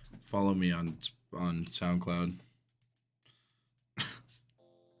 follow me on SoundCloud.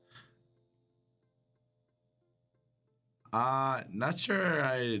 Not sure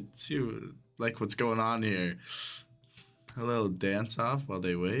I see like what's going on here. A little dance off while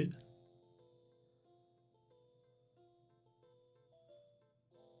they wait.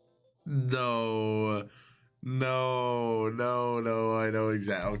 No, no. I know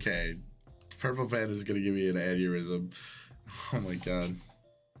exactly. Okay, Purple Panda is gonna give me an aneurysm. Oh my god.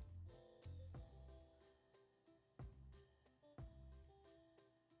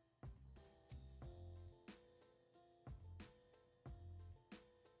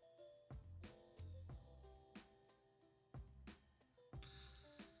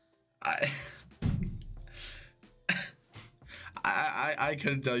 I, I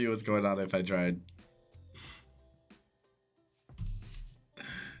couldn't tell you what's going on if I tried.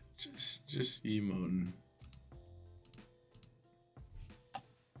 Just emoting.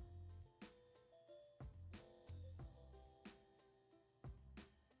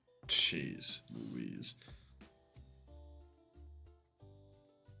 Jeez Louise.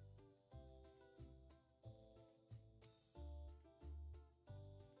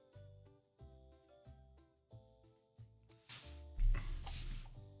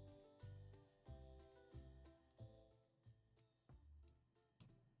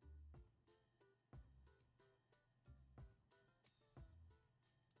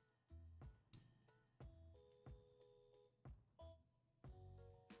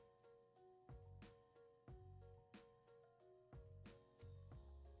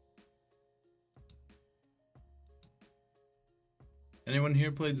 Anyone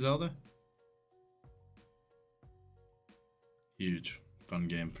here played Zelda? Huge. Fun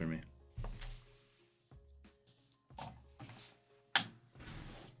game for me.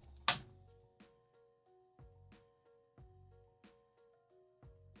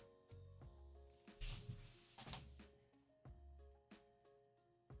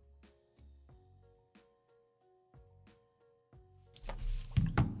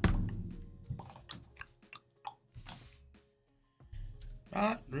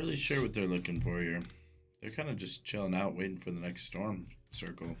 Not really sure what they're looking for here. They're kind of just chilling out, waiting for the next storm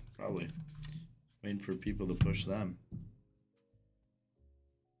circle, probably. Waiting for people to push them.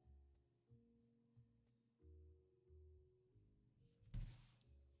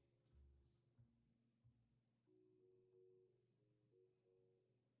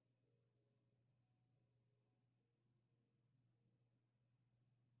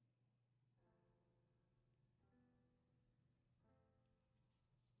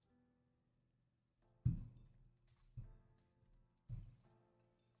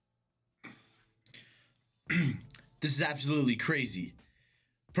 This is absolutely crazy.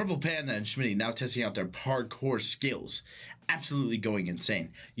 Purple Panda and Schmitty now testing out their parkour skills. Absolutely going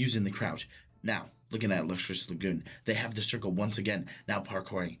insane. Using the crouch. Now, looking at Lustrous Lagoon. They have the circle once again. Now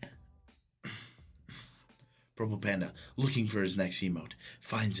parkouring. Purple Panda looking for his next emote.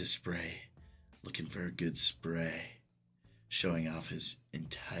 Finds a spray. Looking for a good spray. Showing off his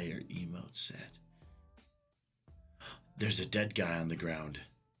entire emote set. There's a dead guy on the ground.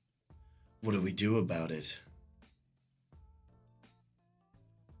 What do we do about it?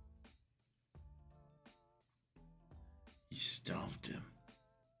 He stomped him.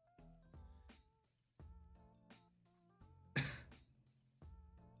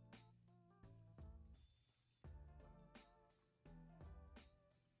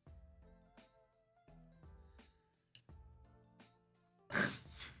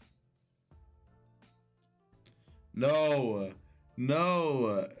 No.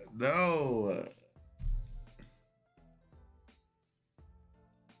 No. No.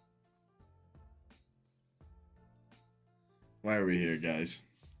 Why are we here, guys?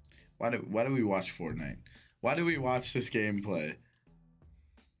 Why do we watch Fortnite? Why do we watch this gameplay?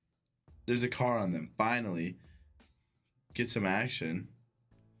 There's a car on them. Finally. Get some action.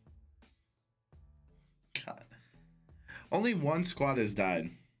 God. Only one squad has died,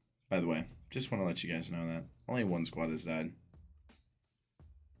 by the way. Just want to let you guys know that. Only one squad has died.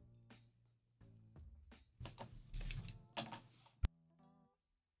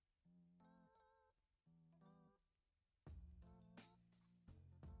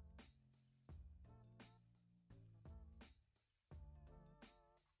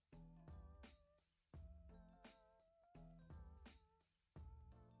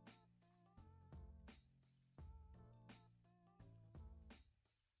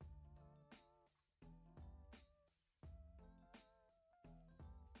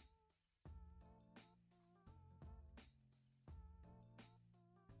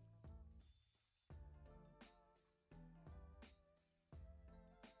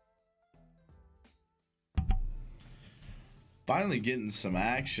 Finally getting some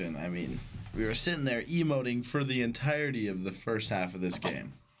action. I mean, we were sitting there emoting for the entirety of the first half of this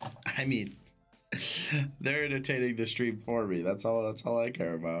game. I mean, they're entertaining the stream for me. That's all I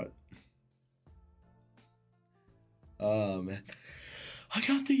care about. Man. I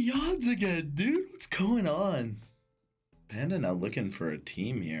got the yawns again, dude. What's going on? Panda not looking for a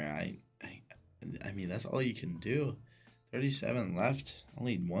team here. I mean, that's all you can do. 37 left.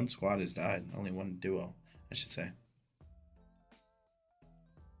 Only one squad has died. Only one duo, I should say.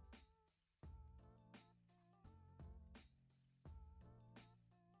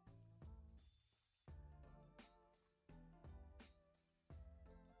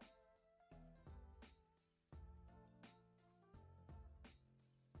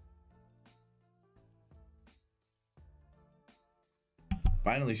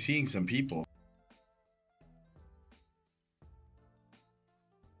 Finally seeing some people.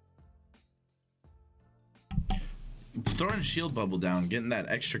 Throwing a shield bubble down, getting that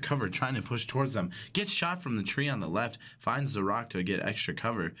extra cover, trying to push towards them. Gets shot from the tree on the left, finds the rock to get extra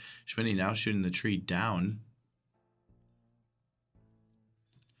cover. Schmitty now shooting the tree down.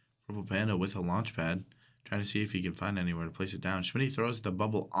 Purple Panda with a launch pad, trying to see if he can find anywhere to place it down. Schmitty throws the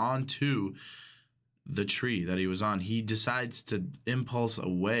bubble onto the tree that he was on. He decides to impulse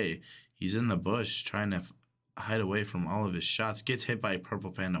away. He's in the bush trying to hide away from all of his shots. Gets hit by Purple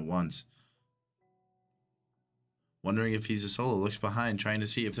Panda once. Wondering if he's a solo. Looks behind, trying to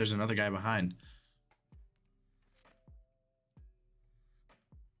see if there's another guy behind.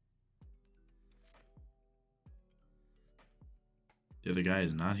 The other guy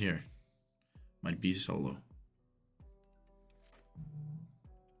is not here. Might be solo.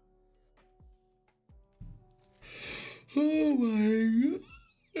 Oh my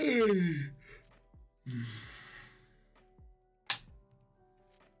God.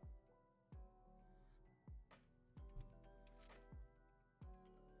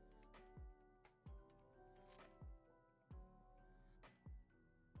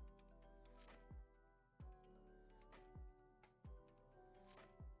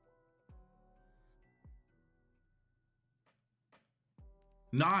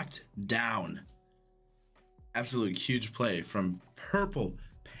 Knocked down. Absolute huge play from Purple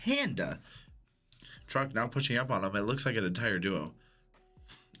Panda. Truck now pushing up on him. It looks like an entire duo.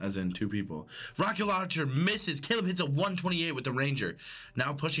 As in two people. Rocket launcher misses. Caleb hits a 128 with the Ranger.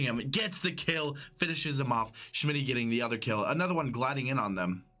 Now pushing him. Gets the kill. Finishes him off. Schmitty getting the other kill. Another one gliding in on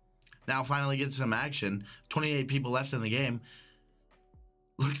them. Now finally gets some action. 28 people left in the game.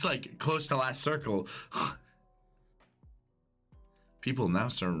 Looks like close to last circle. People now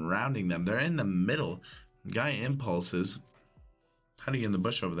surrounding them. They're in the middle. Guy impulses. Hiding in the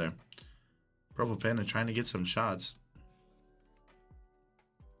bush over there. Purple Panda trying to get some shots.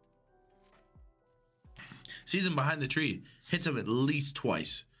 Sees him behind the tree. Hits him at least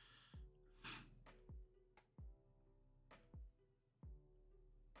twice.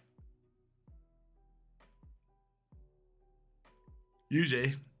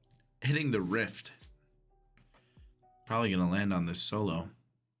 UJ hitting the rift. Probably going to land on this solo.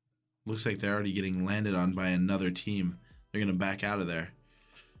 Looks like they're already getting landed on by another team. They're going to back out of there.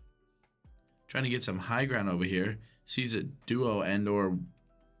 Trying to get some high ground over here. Sees a duo and or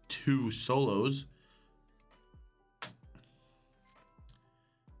two solos.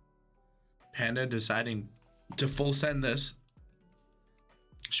 Panda deciding to full send this.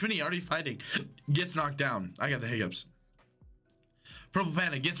 Schmitty already fighting. Gets knocked down. I got the hiccups. Purple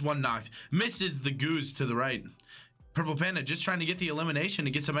Panda gets one knocked. Misses the goose to the right. Purple Panda just trying to get the elimination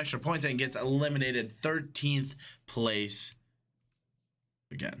to get some extra points and gets eliminated. 13th place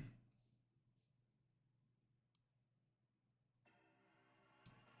again.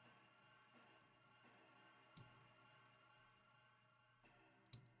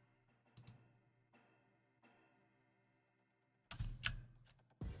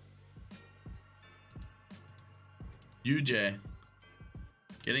 UJ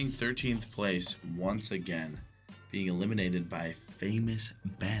getting 13th place once again, being eliminated by Famous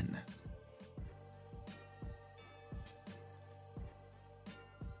Ben.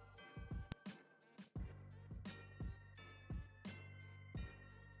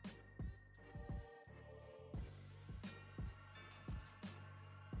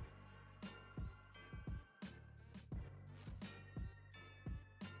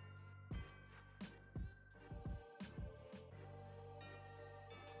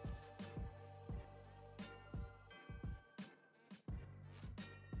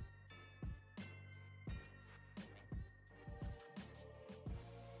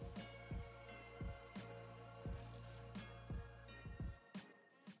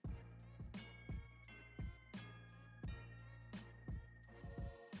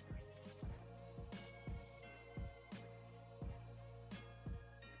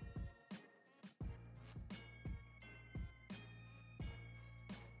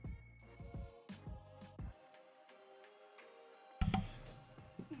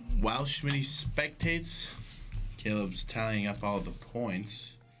 While Schmitty spectates, Caleb's tallying up all the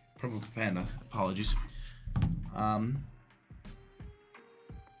points. Purple Panda, apologies.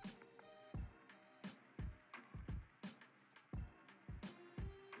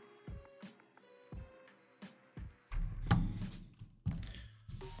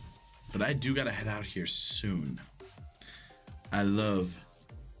 But I do gotta head out here soon. I love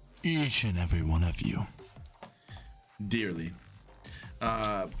each and every one of you dearly.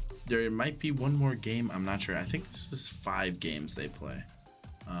 There might be one more game. I'm not sure. I think this is 5 games they play.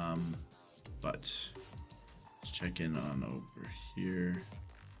 But let's check in on over here.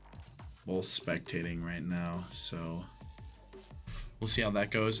 Both spectating right now, so we'll see how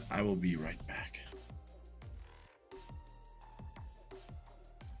that goes. I will be right back.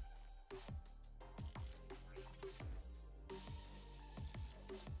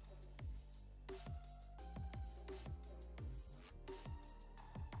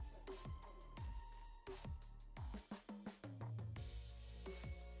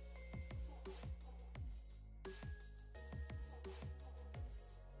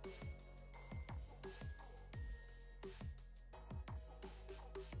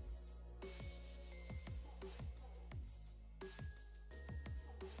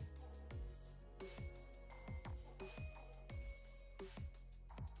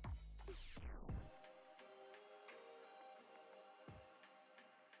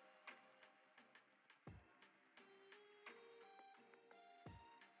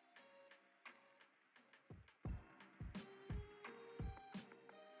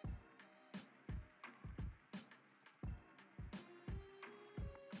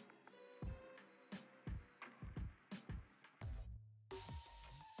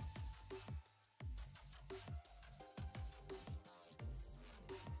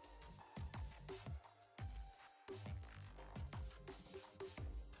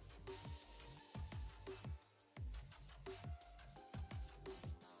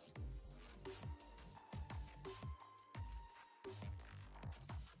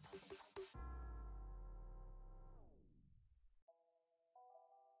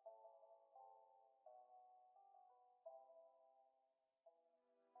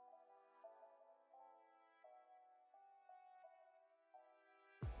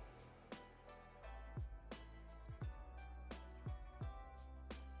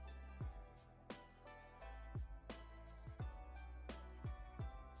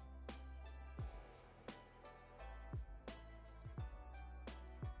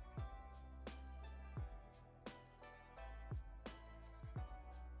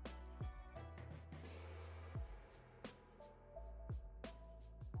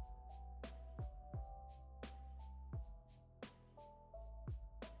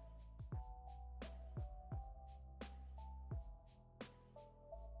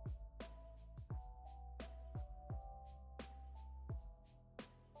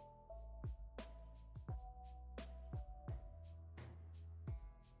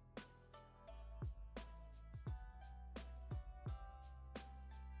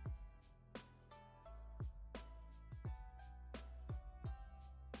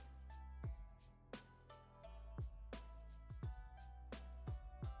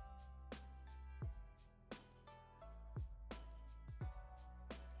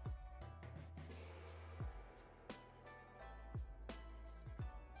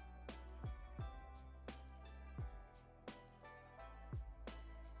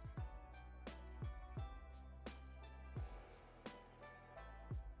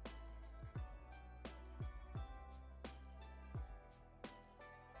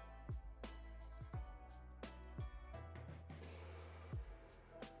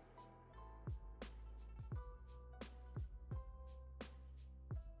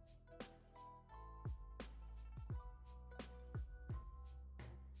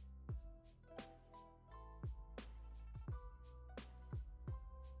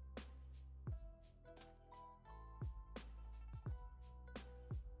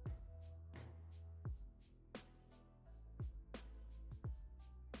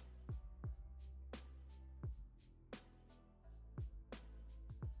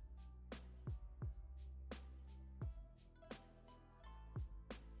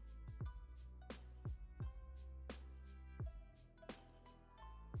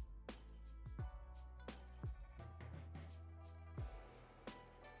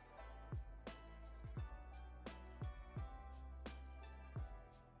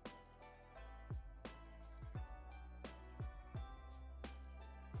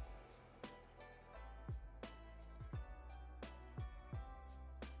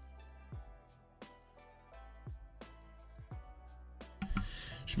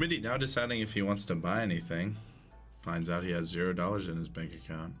 Schmitty now deciding if he wants to buy anything. Finds out he has $0 in his bank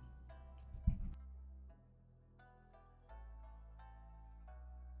account.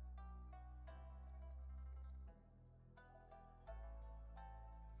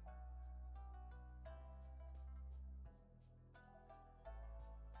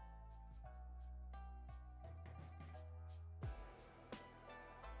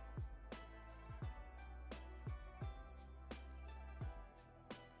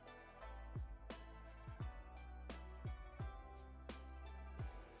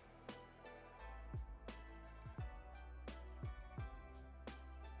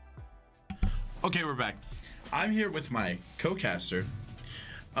 Okay, we're back. I'm here with my co-caster.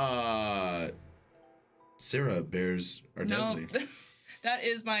 Sarah Bears are deadly. No, that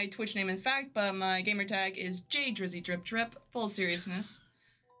is my Twitch name in fact, but my gamer tag is JDrizzyDripDrip. Full seriousness.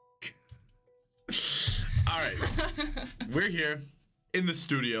 All right, we're here in the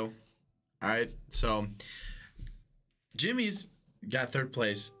studio. All right, so Jimmy's got third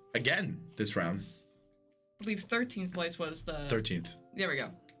place again this round. I believe 13th place was the 13th. There we go.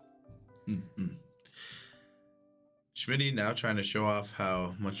 Schmitty now trying to show off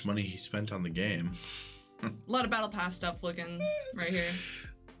how much money he spent on the game. A lot of Battle Pass stuff looking right here.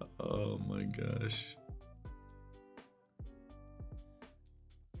 Oh my gosh.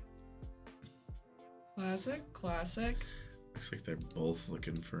 Classic, classic. Looks like they're both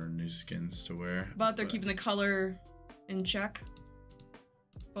looking for new skins to wear. But they're keeping the color in check.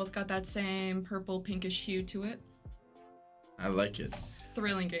 Both got that same purple pinkish hue to it. I like it.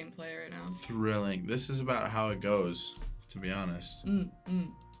 Thrilling gameplay right now. Thrilling. This is about how it goes, to be honest.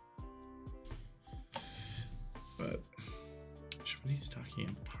 But Schmitty's talking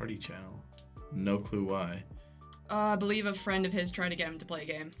in party channel. No clue why. I believe a friend of his tried to get him to play a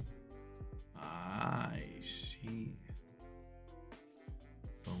game. I see.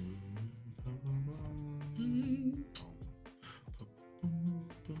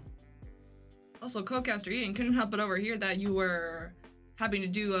 Also, co-caster Ian couldn't help but overhear that you were having to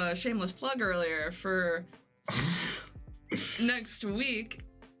do a shameless plug earlier for next week.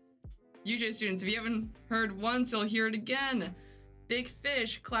 UJ students, if you haven't heard once, you'll hear it again. Big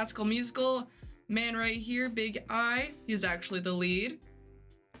Fish, classical musical. Man right here, Big I. He's actually the lead.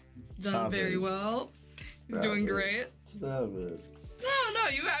 Done very well. He's doing great. Stop it. No,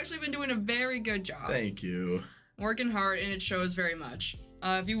 you've actually been doing a very good job. Thank you. Working hard, and it shows very much.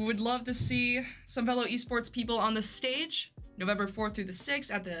 If you would love to see some fellow esports people on the stage, November 4th through the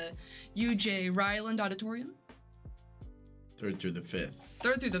 6th at the UJ Ryland Auditorium. 3rd through the 5th.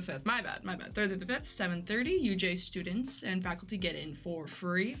 3rd through the 5th, my bad. 3rd through the 5th, 7:30, UJ students and faculty get in for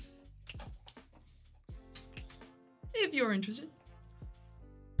free. If you're interested.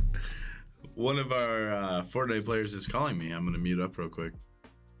 One of our Fortnite players is calling me. I'm going to mute up real quick.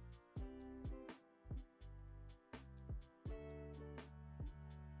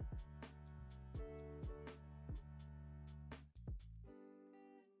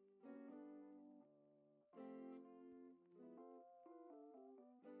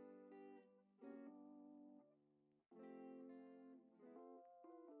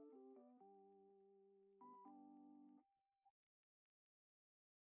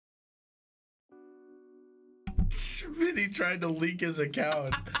 Really tried to leak his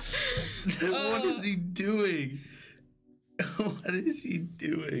account. What is he doing? What is he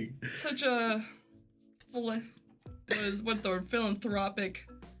doing? Such a what's the word? Philanthropic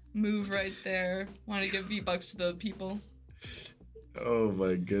move right there. Want to give V-Bucks to the people. Oh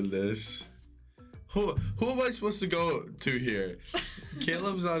my goodness. Who am I supposed to go to here?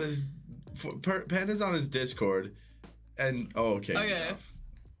 Caleb's on his Panda's on his Discord, and okay. Okay.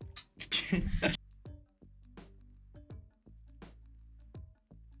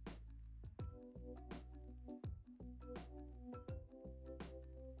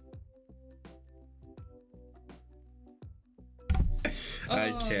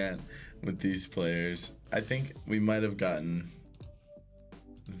 I can't with these players. I think we might have gotten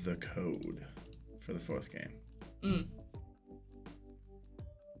the code for the 4th game.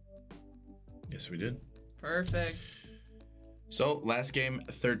 Yes, we did. Perfect. So, last game,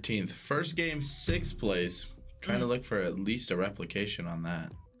 13th. First game, 6th place. Trying to look for at least a replication on that.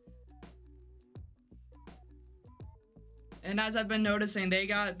 And as I've been noticing, they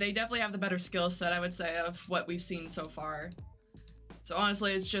definitely have the better skill set, I would say, of what we've seen so far. So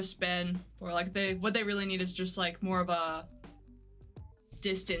honestly, it's just been for like what they really need is just like more of a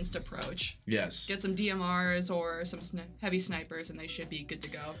distanced approach. Yes. Get some DMRs or some heavy snipers, and they should be good to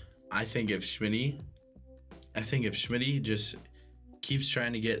go. I think if Schmitty just keeps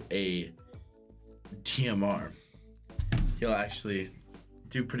trying to get a DMR, he'll actually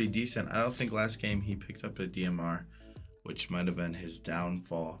do pretty decent. I don't think last game he picked up a DMR, which might have been his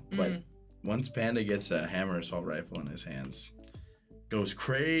downfall. But once Panda gets a hammer assault rifle in his hands, goes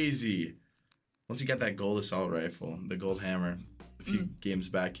crazy. Once he got that gold assault rifle, the gold hammer, a few games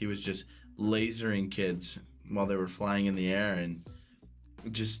back, he was just lasering kids while they were flying in the air and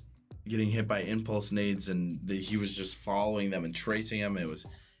just getting hit by impulse nades, and he was just following them and tracing them. It was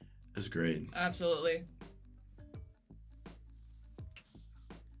great. Absolutely.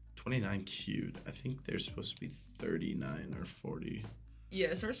 29 queued. I think they're supposed to be 39 or 40.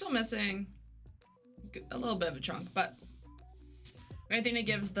 Yeah, so we're still missing a little bit of a chunk, but I think it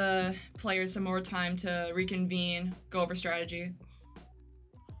gives the players some more time to reconvene, go over strategy.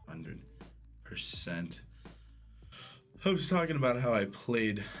 100%. I was talking about how I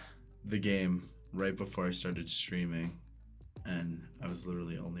played the game right before I started streaming, and I was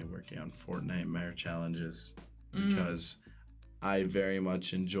literally only working on Fortnite Mare challenges because I very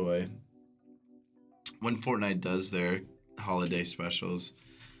much enjoy when Fortnite does their holiday specials,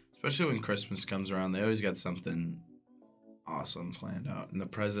 especially when Christmas comes around. They always got something awesome planned out, and the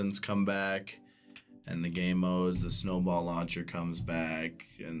presents come back, and the game modes, the snowball launcher comes back,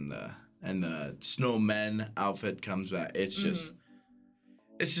 and the snowmen outfit comes back. It's just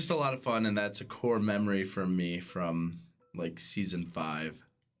a lot of fun, and that's a core memory from me from like season 5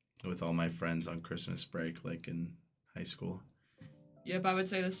 with all my friends on Christmas break, like in high school. Yep, I would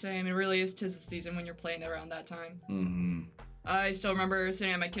say the same. It really is 'tis the season when you're playing around that time. I still remember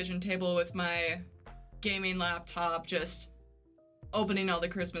sitting at my kitchen table with my gaming laptop, just opening all the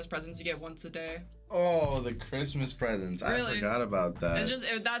Christmas presents you get once a day. Oh, the Christmas presents. Really? I forgot about that. It's just,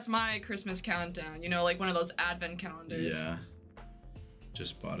 that's my Christmas countdown, you know, like one of those advent calendars. Yeah.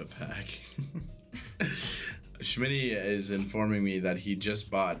 Just bought a pack. Schmitty is informing me that he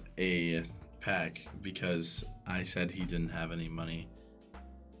just bought a pack because I said he didn't have any money.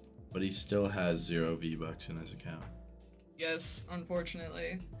 But he still has 0 V-Bucks in his account. Yes,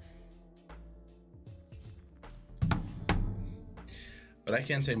 unfortunately. But I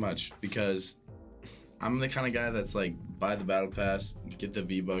can't say much because I'm the kind of guy that's like, buy the battle pass, get the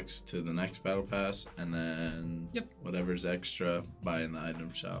V-Bucks to the next battle pass, and then whatever's extra, buy in the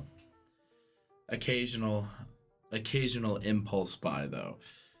item shop. Occasional impulse buy though.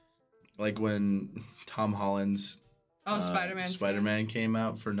 Like when Tom Holland's Spider-Man came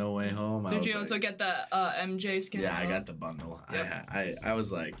out for No Way Home. Did you also get the MJ skin? Yeah, I got the bundle. Yep. I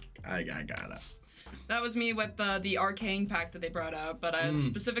was like, I got it. That was me with the Arcane pack that they brought out, but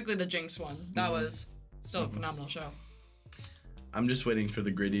specifically the Jinx one. That was still a phenomenal show. I'm just waiting for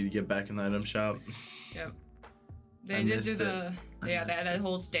the Gritty to get back in the item shop. Yep. They did do they had that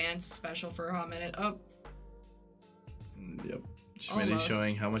whole dance special for a hot minute. Oh. Yep. Schmitty's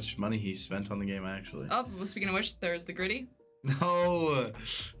showing how much money he spent on the game, actually. Oh, well, speaking of which, there's the Gritty. No,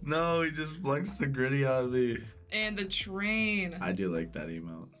 he just flexed the Gritty on me. And the train. I do like that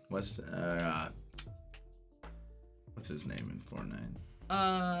emote. What's his name in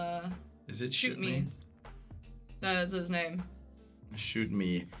Fortnite? Is it Shoot Me? That is his name. Shoot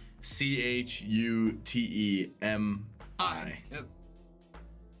Me. CHUTEMI. Yep.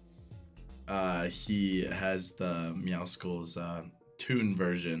 He has the Meowskull's Toon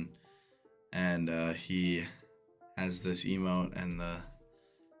version, and he has this emote and the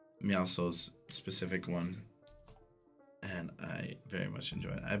Meowskull's specific one, and I very much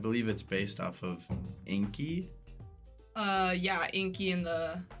enjoy it. I believe it's based off of Inky. Yeah, Inky and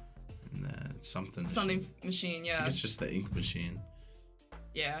the something machine. Yeah. I think it's just the ink machine.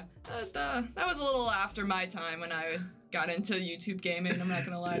 Yeah, that was a little after my time when I got into YouTube gaming. I'm not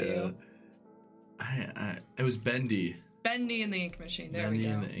gonna lie to you. It was Bendy. Bendy and the ink machine. There we go.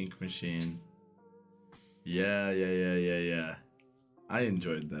 Bendy and the ink machine. Yeah. I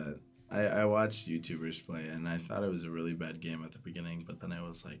enjoyed that. I watched YouTubers play, and I thought it was a really bad game at the beginning, but then I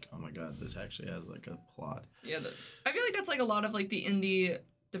was like, oh my god, this actually has like a plot. Yeah, I feel like that's like a lot of like the indie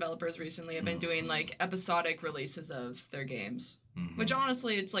developers recently have been doing like episodic releases of their games, which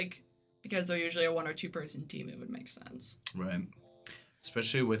honestly, it's like, because they're usually a 1 or 2 person team, it would make sense. Right.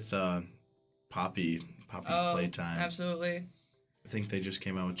 Especially with Poppy Playtime. Absolutely. I think they just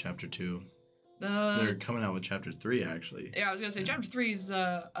came out with Chapter 2. They're coming out with Chapter 3, actually. Yeah, I was gonna say Chapter 3 is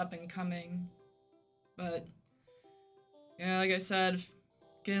up and coming, but yeah, like I said,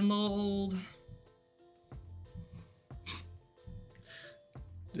 getting a little old.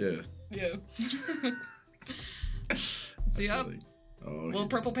 Yeah. See up. Will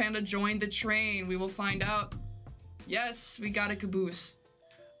Purple Panda join the train? We will find out. Yes, we got a caboose.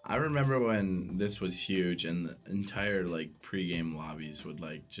 I remember when this was huge and the entire like pre-game lobbies would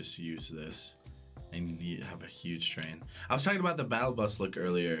like just use this. And you have a huge train. I was talking about the battle bus look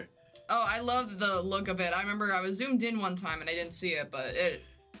earlier. Oh, I love the look of it. I remember I was zoomed in one time and I didn't see it, but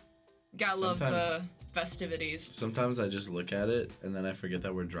gotta love the festivities. Sometimes I just look at it and then I forget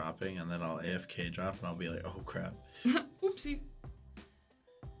that we're dropping, and then I'll AFK drop and I'll be like, oh crap. Oopsie.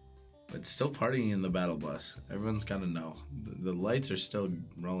 But still partying in the battle bus. Everyone's gotta know. The lights are still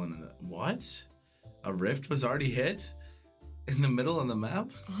rolling in the... What? A rift was already hit? In the middle of the map?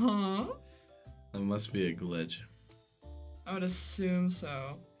 Huh? That must be a glitch. I would assume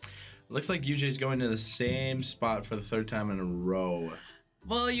so. Looks like UJ's going to the same spot for the 3rd time in a row.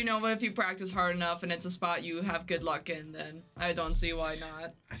 Well, you know, if you practice hard enough and it's a spot you have good luck in, then I don't see why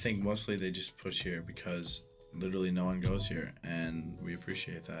not. I think mostly they just push here because literally no one goes here, and we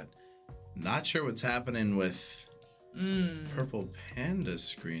appreciate that. Not sure what's happening with Purple Panda's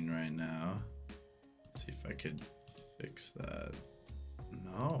screen right now. Let's see if I could fix that.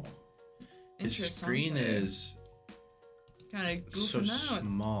 No. His screen is kind of so goofing out.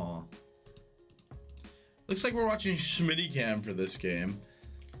 small. Looks like we're watching Schmitty Cam for this game.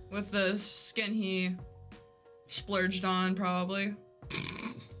 With the skin he splurged on, probably.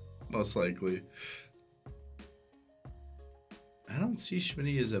 Most likely. I don't see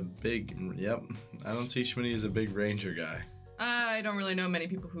Schmitty as a big... Yep. I don't see Schmitty as a big Ranger guy. I don't really know many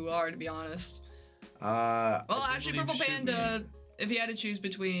people who are, to be honest. Well, actually, Purple Panda, if he had to choose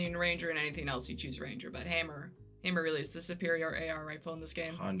between Ranger and anything else, he'd choose Ranger. But Hammer really is the superior AR rifle in this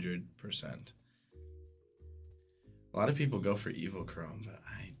game. 100%. A lot of people go for Evo Chrome, but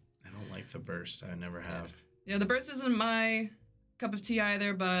I don't like the burst. I never have. Yeah, the burst isn't my cup of tea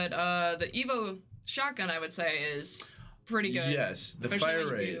either, but the Evo shotgun, I would say, is pretty good. Yes, the fire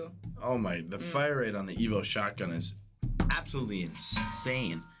rate. Oh my, the fire rate on the Evo shotgun is absolutely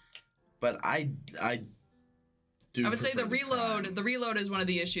insane. But I would say the reload is one of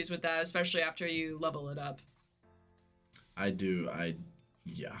the issues with that, especially after you level it up.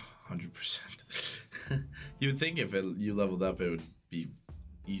 Yeah, 100%. You would think if you leveled up, it would be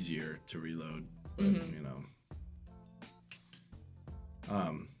easier to reload, but you know.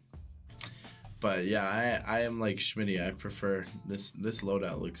 But yeah, I am like Schmitty. I prefer this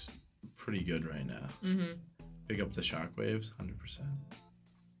loadout looks pretty good right now. Pick up the shockwaves, 100%.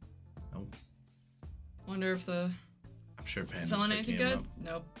 Nope. Wonder if I'm sure Panda's selling anything good? Up.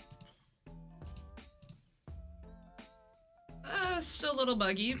 Nope. Still a little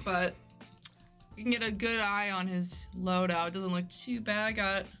buggy, but you can get a good eye on his loadout. It doesn't look too bad.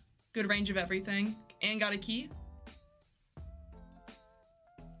 Got good range of everything. And got a key.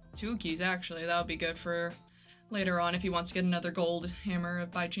 2 keys, actually. That would be good for later on if he wants to get another gold hammer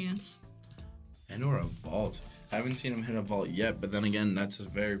by chance. And or a vault. I haven't seen him hit a vault yet, but then again, that's a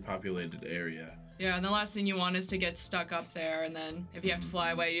very populated area. Yeah, and the last thing you want is to get stuck up there, and then if you have to fly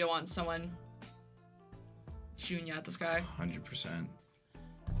away, you don't want someone shooting you at the sky. 100%.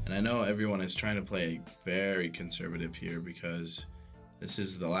 And I know everyone is trying to play very conservative here because this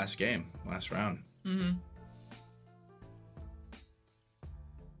is the last game, last round. Boom.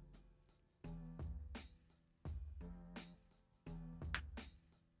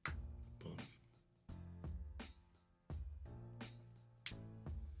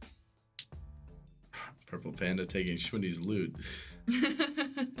 Purple Panda taking Schmitty's loot.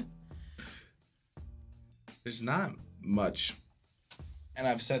 There's not much, and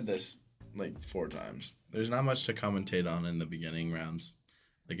I've said this like 4 times, there's not much to commentate on in the beginning rounds.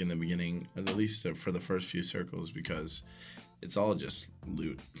 Like in the beginning, at least for the first few circles, because it's all just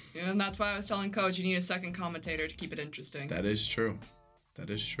loot. Yeah, and that's why I was telling Coach you need a second commentator to keep it interesting. That is true. That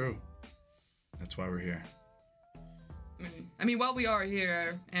is true. That's why we're here. I mean, while we are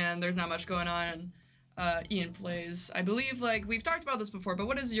here and there's not much going on, Ian plays, I believe, like, we've talked about this before, but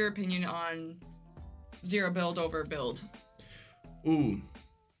what is your opinion on zero build over build? Ooh.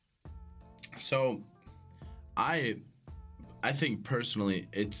 So, I think personally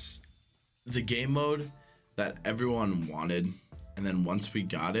it's the game mode that everyone wanted, and then once we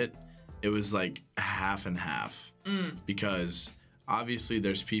got it, it was like half and half. Because obviously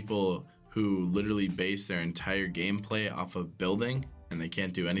there's people who literally base their entire gameplay off of building and they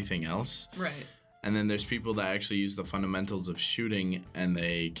can't do anything else. Right. And then there's people that actually use the fundamentals of shooting and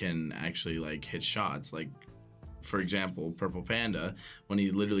they can actually like hit shots. Like, for example, Purple Panda, when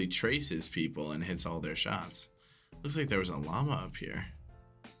he literally traces people and hits all their shots. Looks like there was a llama up here.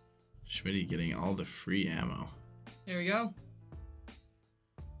 Schmitty getting all the free ammo. There we go.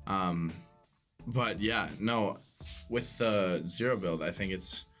 But yeah, no, with the zero build, I think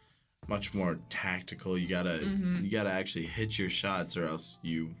it's much more tactical. You gotta actually hit your shots or else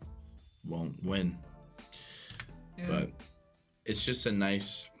you won't win. Yeah. But it's just a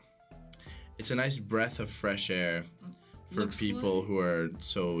nice, It's a nice breath of fresh air for Looks people like- who are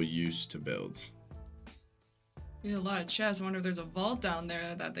so used to builds. Yeah, a lot of chests. I wonder if there's a vault down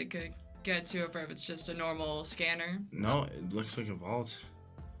there that they could get to, or if it's just a normal scanner. No, it looks like a vault.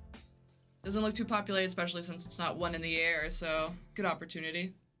 Doesn't look too populated, especially since it's not one in the air, so good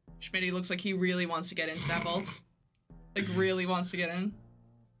opportunity. Schmitty looks like he really wants to get into that vault. Like, really wants to get in.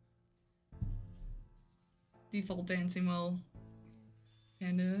 Default dancing while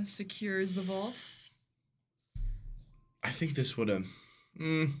Panda secures the vault. I think this would have...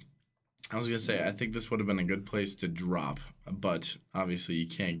 I was going to say, I think this would have been a good place to drop, but obviously you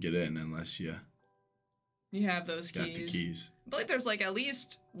can't get in unless you You have those got keys. the keys. I believe there's like at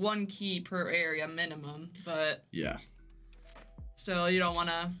least one key per area minimum, but Yeah. still, you don't want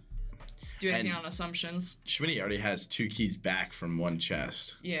to do anything And- on assumptions. Schmitty already has 2 keys back from one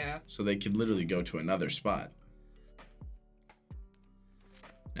chest, Yeah. so they could literally go to another spot.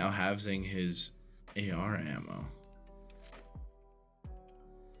 Now having his AR ammo.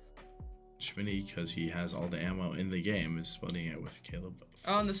 Schmitty, because he has all the ammo in the game, is splitting it with Caleb.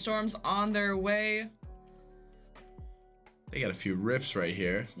 Oh, and the storm's on their way. They got a few rifts right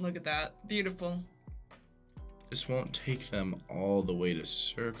here. Look at that. Beautiful. This won't take them all the way to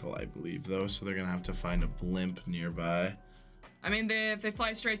circle, I believe, though, so they're going to have to find a blimp nearby. I mean, if they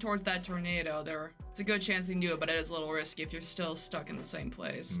fly straight towards that tornado, it's a good chance they can do it, but it is a little risky if you're still stuck in the same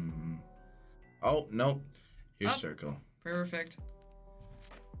place. Mm-hmm. Oh, nope. Here's Oh. circle. Perfect.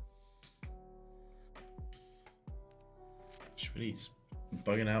 Schmitty's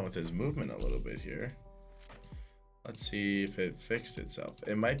bugging out with his movement a little bit here. Let's see if it fixed itself.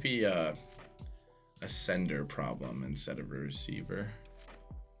 It might be a sender problem instead of a receiver.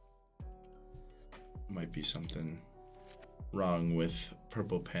 Might be something wrong with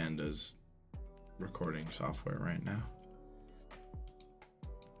Purple Panda's recording software right now.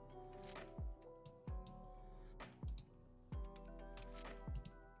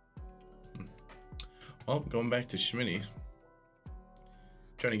 Well, going back to Schmitty.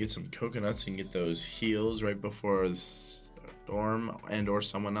 Trying to get some coconuts and get those heals right before the storm and or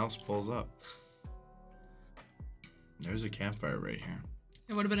someone else pulls up. There's a campfire right here.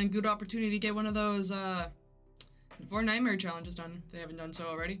 It would have been a good opportunity to get one of those, 4 nightmare challenges done, if they haven't done so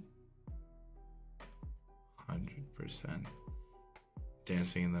already. 100%.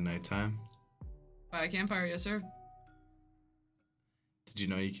 Dancing in the nighttime. By a campfire, yes sir. Did you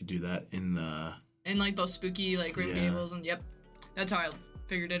know you could do that in the... And like those spooky, like, Grim Yeah. Gables, and yep. That's how I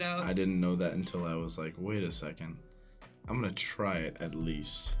figured it out. I didn't know that until I was like, wait a second. I'm gonna try it at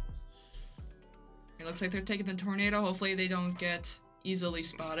least. It looks like they're taking the tornado. Hopefully they don't get easily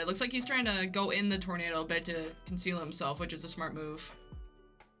spotted. It looks like he's trying to go in the tornado a bit to conceal himself, which is a smart move.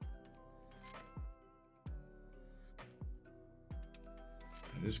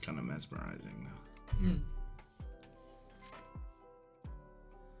 It is kind of mesmerizing though. Hmm.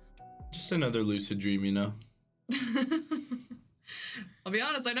 Just another lucid dream, you know? I'll be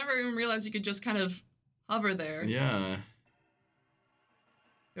honest, I never even realized you could just kind of hover there. Yeah. If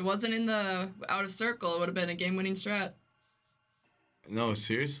it wasn't in the out of circle, it would have been a game-winning strat. No,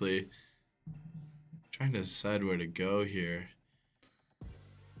 seriously. Trying to decide where to go here.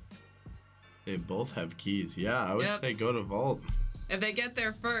 They both have keys. Yeah, I would Yep. say go to vault. If they get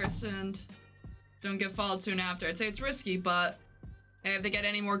there first and don't get followed soon after, I'd say it's risky, but if they get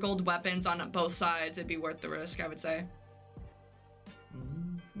any more gold weapons on both sides, it'd be worth the risk, I would say.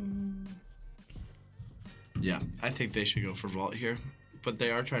 Yeah, I think they should go for vault here. But they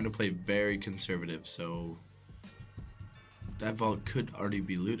are trying to play very conservative, so that vault could already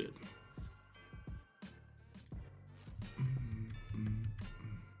be looted.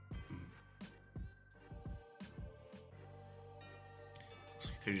 Looks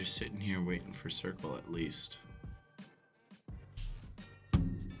like they're just sitting here waiting for circle at least.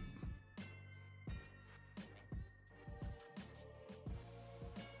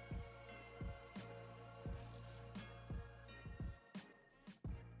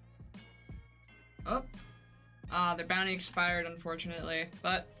 Oh. Their bounty expired, unfortunately.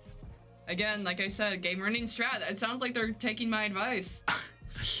 But, again, like I said, game running strat. It sounds like they're taking my advice.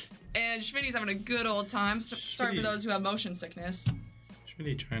 And Schmitty's having a good old time. Sorry for Schmitty's- those who have motion sickness.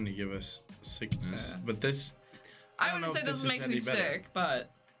 Schmitty trying to give us sickness, but this... I don't know wouldn't say if this is makes me any better. sick,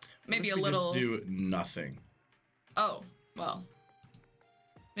 but maybe What a if we little. just do nothing. Oh, well.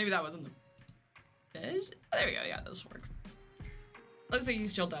 Maybe that wasn't the. There we go. Yeah, this worked. Looks like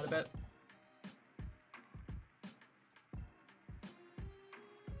he's chilled out a bit.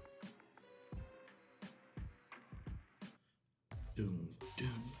 Doom,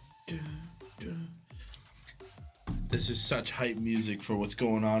 doom, doom, doom. This is such hype music for what's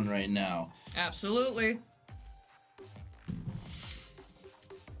going on right now. Absolutely.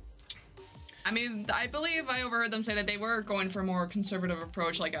 I mean, I believe I overheard them say that they were going for a more conservative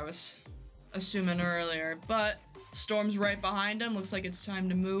approach, like I was assuming earlier, but Storm's right behind him. Looks like it's time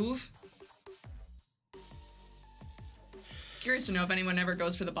to move. Curious to know if anyone ever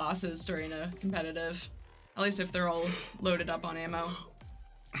goes for the bosses during a competitive. At least if they're all loaded up on ammo.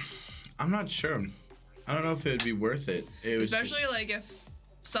 I'm not sure. I don't know if it would be worth it. Especially like if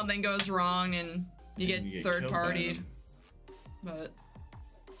something goes wrong and you get third-partied. But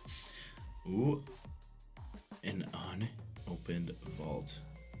ooh, an unopened vault.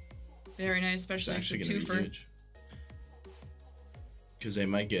 Very nice, especially if it's a twofer. Because they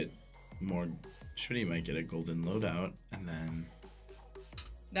might get more. Shreddy might get a golden loadout, and then.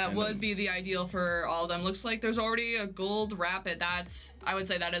 That would be the ideal for all of them. Looks like there's already a gold rapid. I would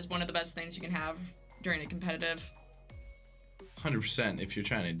say that is one of the best things you can have during a competitive. 100%. If you're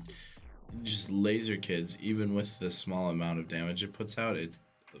trying to just laser kids, even with the small amount of damage it puts out, it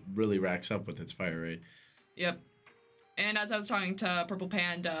really racks up with its fire rate. Yep. And as I was talking to Purple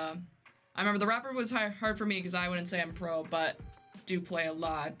Panda, I remember the rapid was hard for me because I wouldn't say I'm pro, but do play a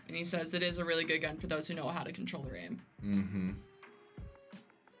lot. And he says it is a really good gun for those who know how to control their aim. Mm-hmm.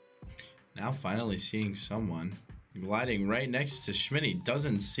 Now finally seeing someone gliding right next to Schmitty.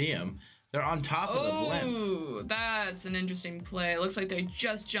 Doesn't see him. They're on top of the blimp. Ooh, that's an interesting play. It looks like they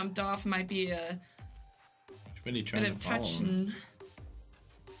just jumped off. Might be a Schmitty trying to follow touch him. and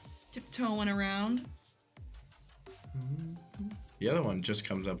tiptoeing around. The other one just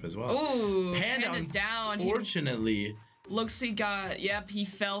comes up as well. Ooh, Panda down. Fortunately, looks he got. Yep, he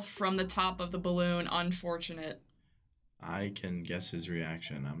fell from the top of the balloon. Unfortunate. I can guess his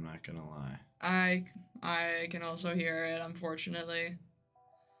reaction. I'm not gonna lie. I can also hear it. Unfortunately.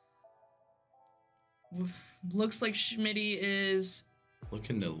 Looks like Schmitty is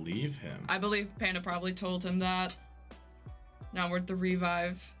looking to leave him. I believe Panda probably told him that. Not worth the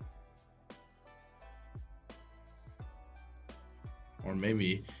revive. Or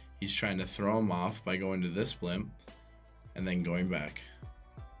maybe he's trying to throw him off by going to this blimp and then going back.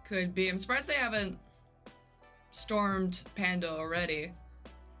 Could be. I'm surprised they haven't stormed Panda already.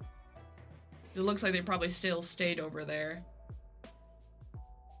 It looks like they probably still stayed over there.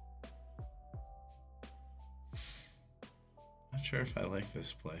 Not sure if I like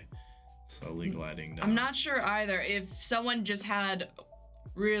this play. Slowly gliding down. I'm not sure either. If someone just had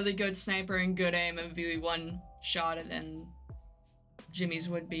really good sniper and good aim, it would be one shot and then Jimmy's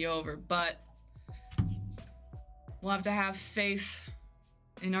would be over. But we'll have to have faith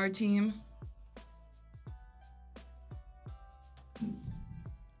in our team.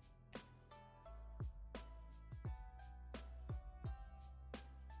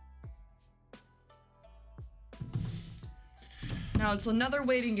 Now it's another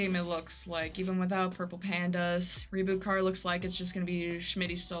waiting game, it looks like, even without Purple Pandas. Reboot car looks like it's just gonna be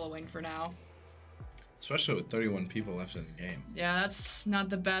Schmitty soloing for now. Especially with 31 people left in the game. Yeah, that's not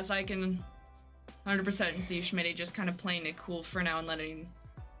the best. I can 100% see Schmitty just kind of playing it cool for now and letting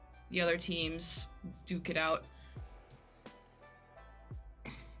the other teams duke it out.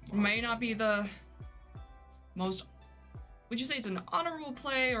 May not be the most... Would you say it's an honorable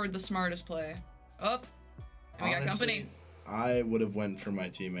play or the smartest play? Oh, and we got company. I would have went for my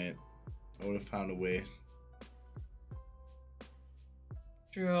teammate. I would have found a way.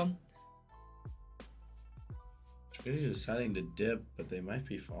 True. Schmitty deciding to dip, but they might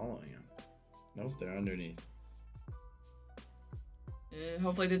be following him. Nope, they're underneath.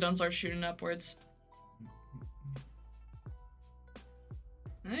 Hopefully they don't start shooting upwards.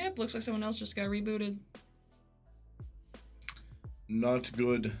 Yep, looks like someone else just got rebooted. Not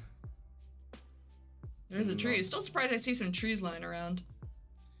good. There's a tree. Still surprised I see some trees lying around.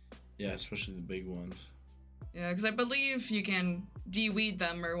 Yeah, especially the big ones. Yeah, because I believe you can de-weed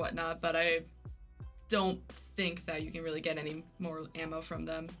them or whatnot, but I don't think that you can really get any more ammo from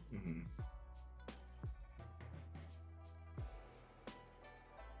them. Mm-hmm.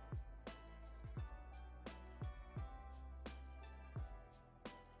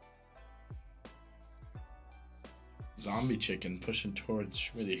 Zombie chicken pushing towards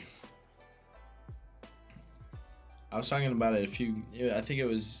Schmitty. I was talking about it I think it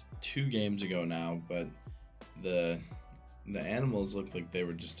was 2 games ago now, but the animals looked like they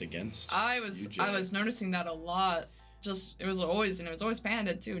were just against I was noticing that a lot. Just it was always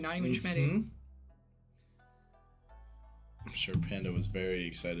Panda too, not even Schmitty. I'm sure Panda was very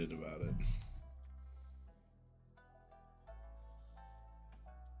excited about it.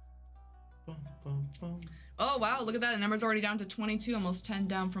 Bum, bum, bum. Oh wow, look at that. The number's already down to 22, almost 10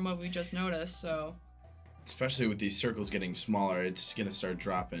 down from what we just noticed, so Especially with these circles getting smaller, it's gonna start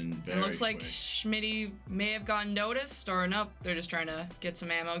dropping very It looks like quick. Schmitty may have gotten noticed, or nope, they're just trying to get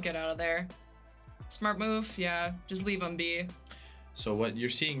some ammo, get out of there. Smart move, yeah, just leave them be. So what you're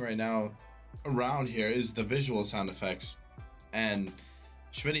seeing right now around here is the visual sound effects, and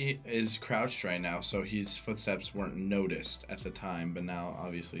Schmitty is crouched right now, so his footsteps weren't noticed at the time, but now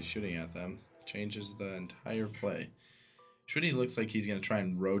obviously shooting at them changes the entire play. Schmitty looks like he's going to try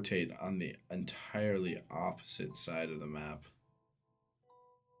and rotate on the entirely opposite side of the map.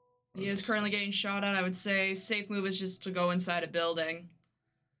 He is currently getting shot at. I would say safe move is just to go inside a building.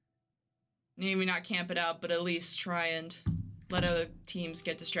 Maybe not camp it out, but at least try and let other teams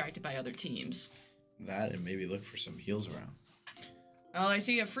get distracted by other teams. That, and maybe look for some heals around. Oh, I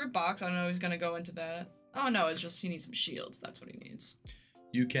see a fruit box. I don't know if he's going to go into that. Oh, no, it's just he needs some shields. That's what he needs.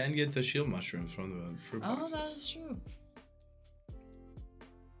 You can get the shield mushrooms from the fruit boxes. Oh, that is true.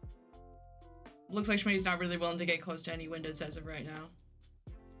 Looks like Schmitty's not really willing to get close to any windows as of right now.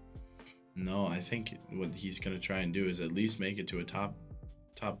 No, I think what he's going to try and do is at least make it to a top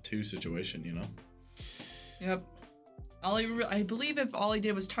 2 situation, you know? Yep. I believe if all he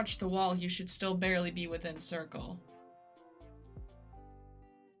did was touch the wall, he should still barely be within circle.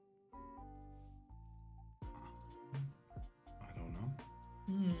 I don't know.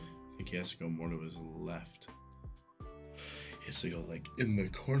 I think he has to go more to his left. He has to go, like, in the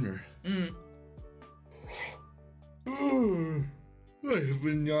corner. I've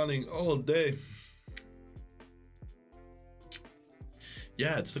been yawning all day.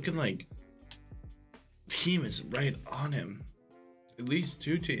 Yeah, it's looking like team is right on him. At least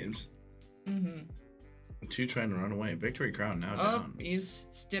 2 teams. 2 trying to run away. Victory Crown now down. He's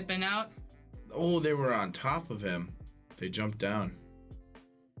stepping out. Oh, they were on top of him. They jumped down.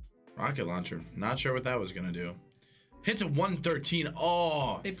 Rocket launcher. Not sure what that was going to do. Hits a 113.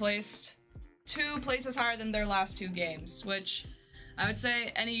 Oh! They placed 2 places higher than their last 2 games, which I would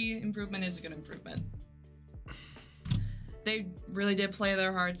say any improvement is a good improvement. They really did play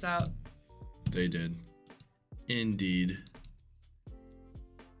their hearts out. They did. Indeed.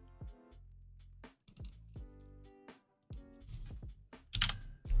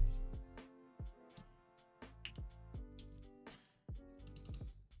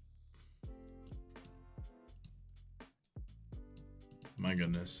 My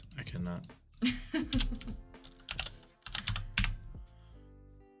goodness, I cannot.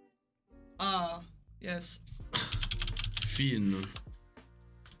 Yes. Fin.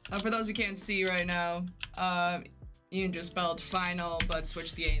 For those who can't see right now, Ian just spelled final, but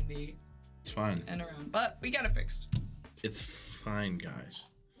switched the A and B. It's fine. And around. But we got it fixed. It's fine, guys.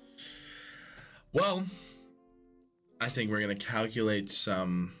 Well, I think we're going to calculate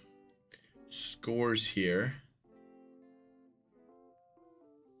some scores here.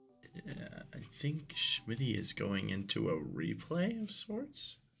 Yeah, I think Schmitty is going into a replay of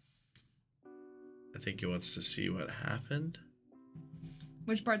sorts. I think he wants to see what happened.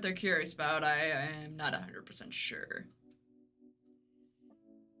 Which part they're curious about, I am not 100% sure.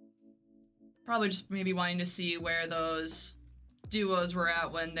 Probably just maybe wanting to see where those duos were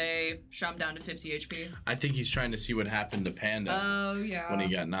at when they shot him down to 50 HP. I think he's trying to see what happened to Panda Oh, yeah. when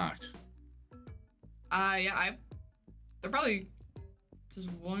he got knocked. Yeah, they're probably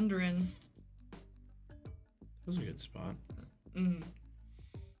just wondering. That was a good spot. Mm-hmm.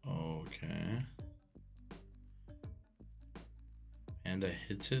 Okay. Panda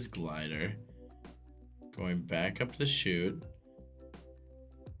hits his glider. Going back up the chute.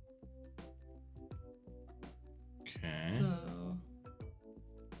 Okay.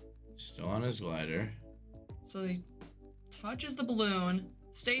 Still on his glider. So he touches the balloon,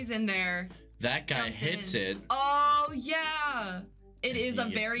 stays in there. That guy hits it. Oh, yeah. It is a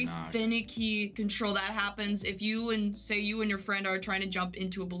very knocked. finicky control that happens if you and your friend are trying to jump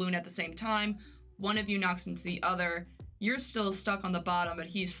into a balloon at the same time. One of you knocks into the other. You're still stuck on the bottom, but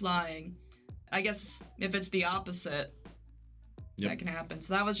he's flying. I guess if it's the opposite, that can happen.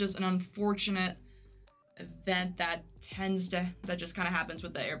 So that was just an unfortunate event that just kind of happens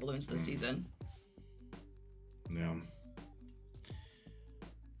with the air balloons this season. Yeah.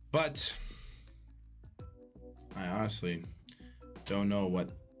 But I honestly don't know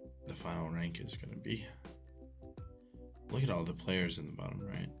what the final rank is going to be. Look at all the players in the bottom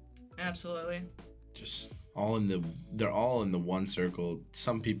right. Absolutely. Just they're all in the one circle.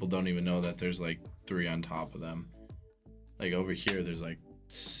 Some people don't even know that there's like 3 on top of them. Like over here, there's like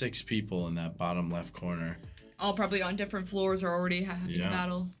 6 people in that bottom left corner. All probably on different floors or already having a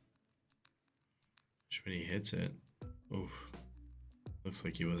battle. When he hits it, oof. Looks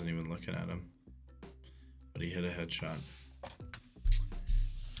like he wasn't even looking at him. But he hit a headshot.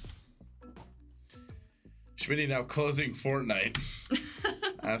 Schmitty now closing Fortnite.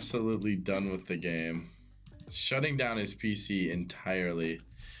 Absolutely done with the game. Shutting down his PC entirely.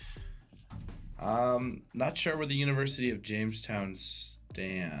 Not sure where the University of Jamestown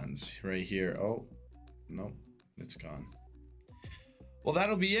stands. Right here. Oh, no, it's gone. Well,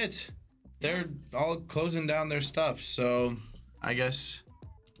 that'll be it. They're all closing down their stuff, so I guess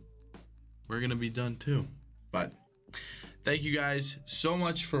we're gonna be done too. But thank you guys so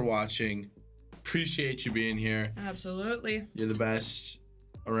much for watching. Appreciate you being here. Absolutely. You're the best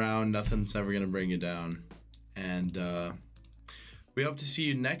around. Nothing's ever gonna bring you down. And we hope to see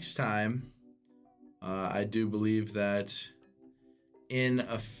you next time. I do believe that in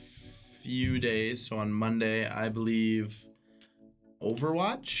a few days, so on Monday, I believe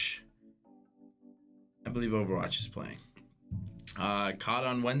Overwatch is playing. COD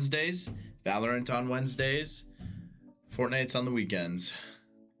on Wednesdays, Valorant on Wednesdays, Fortnite's on the weekends.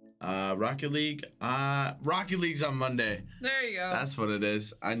 Rocket League's on Monday. There you go. That's what it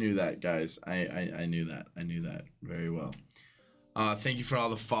is. I knew that, guys. I knew that. I knew that very well. Thank you for all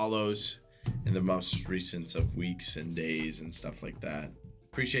the follows in the most recent of weeks and days and stuff like that.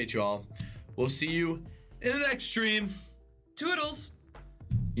 Appreciate you all. We'll see you in the next stream. Toodles.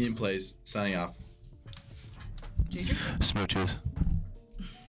 Ian Plays, signing off. Smooches.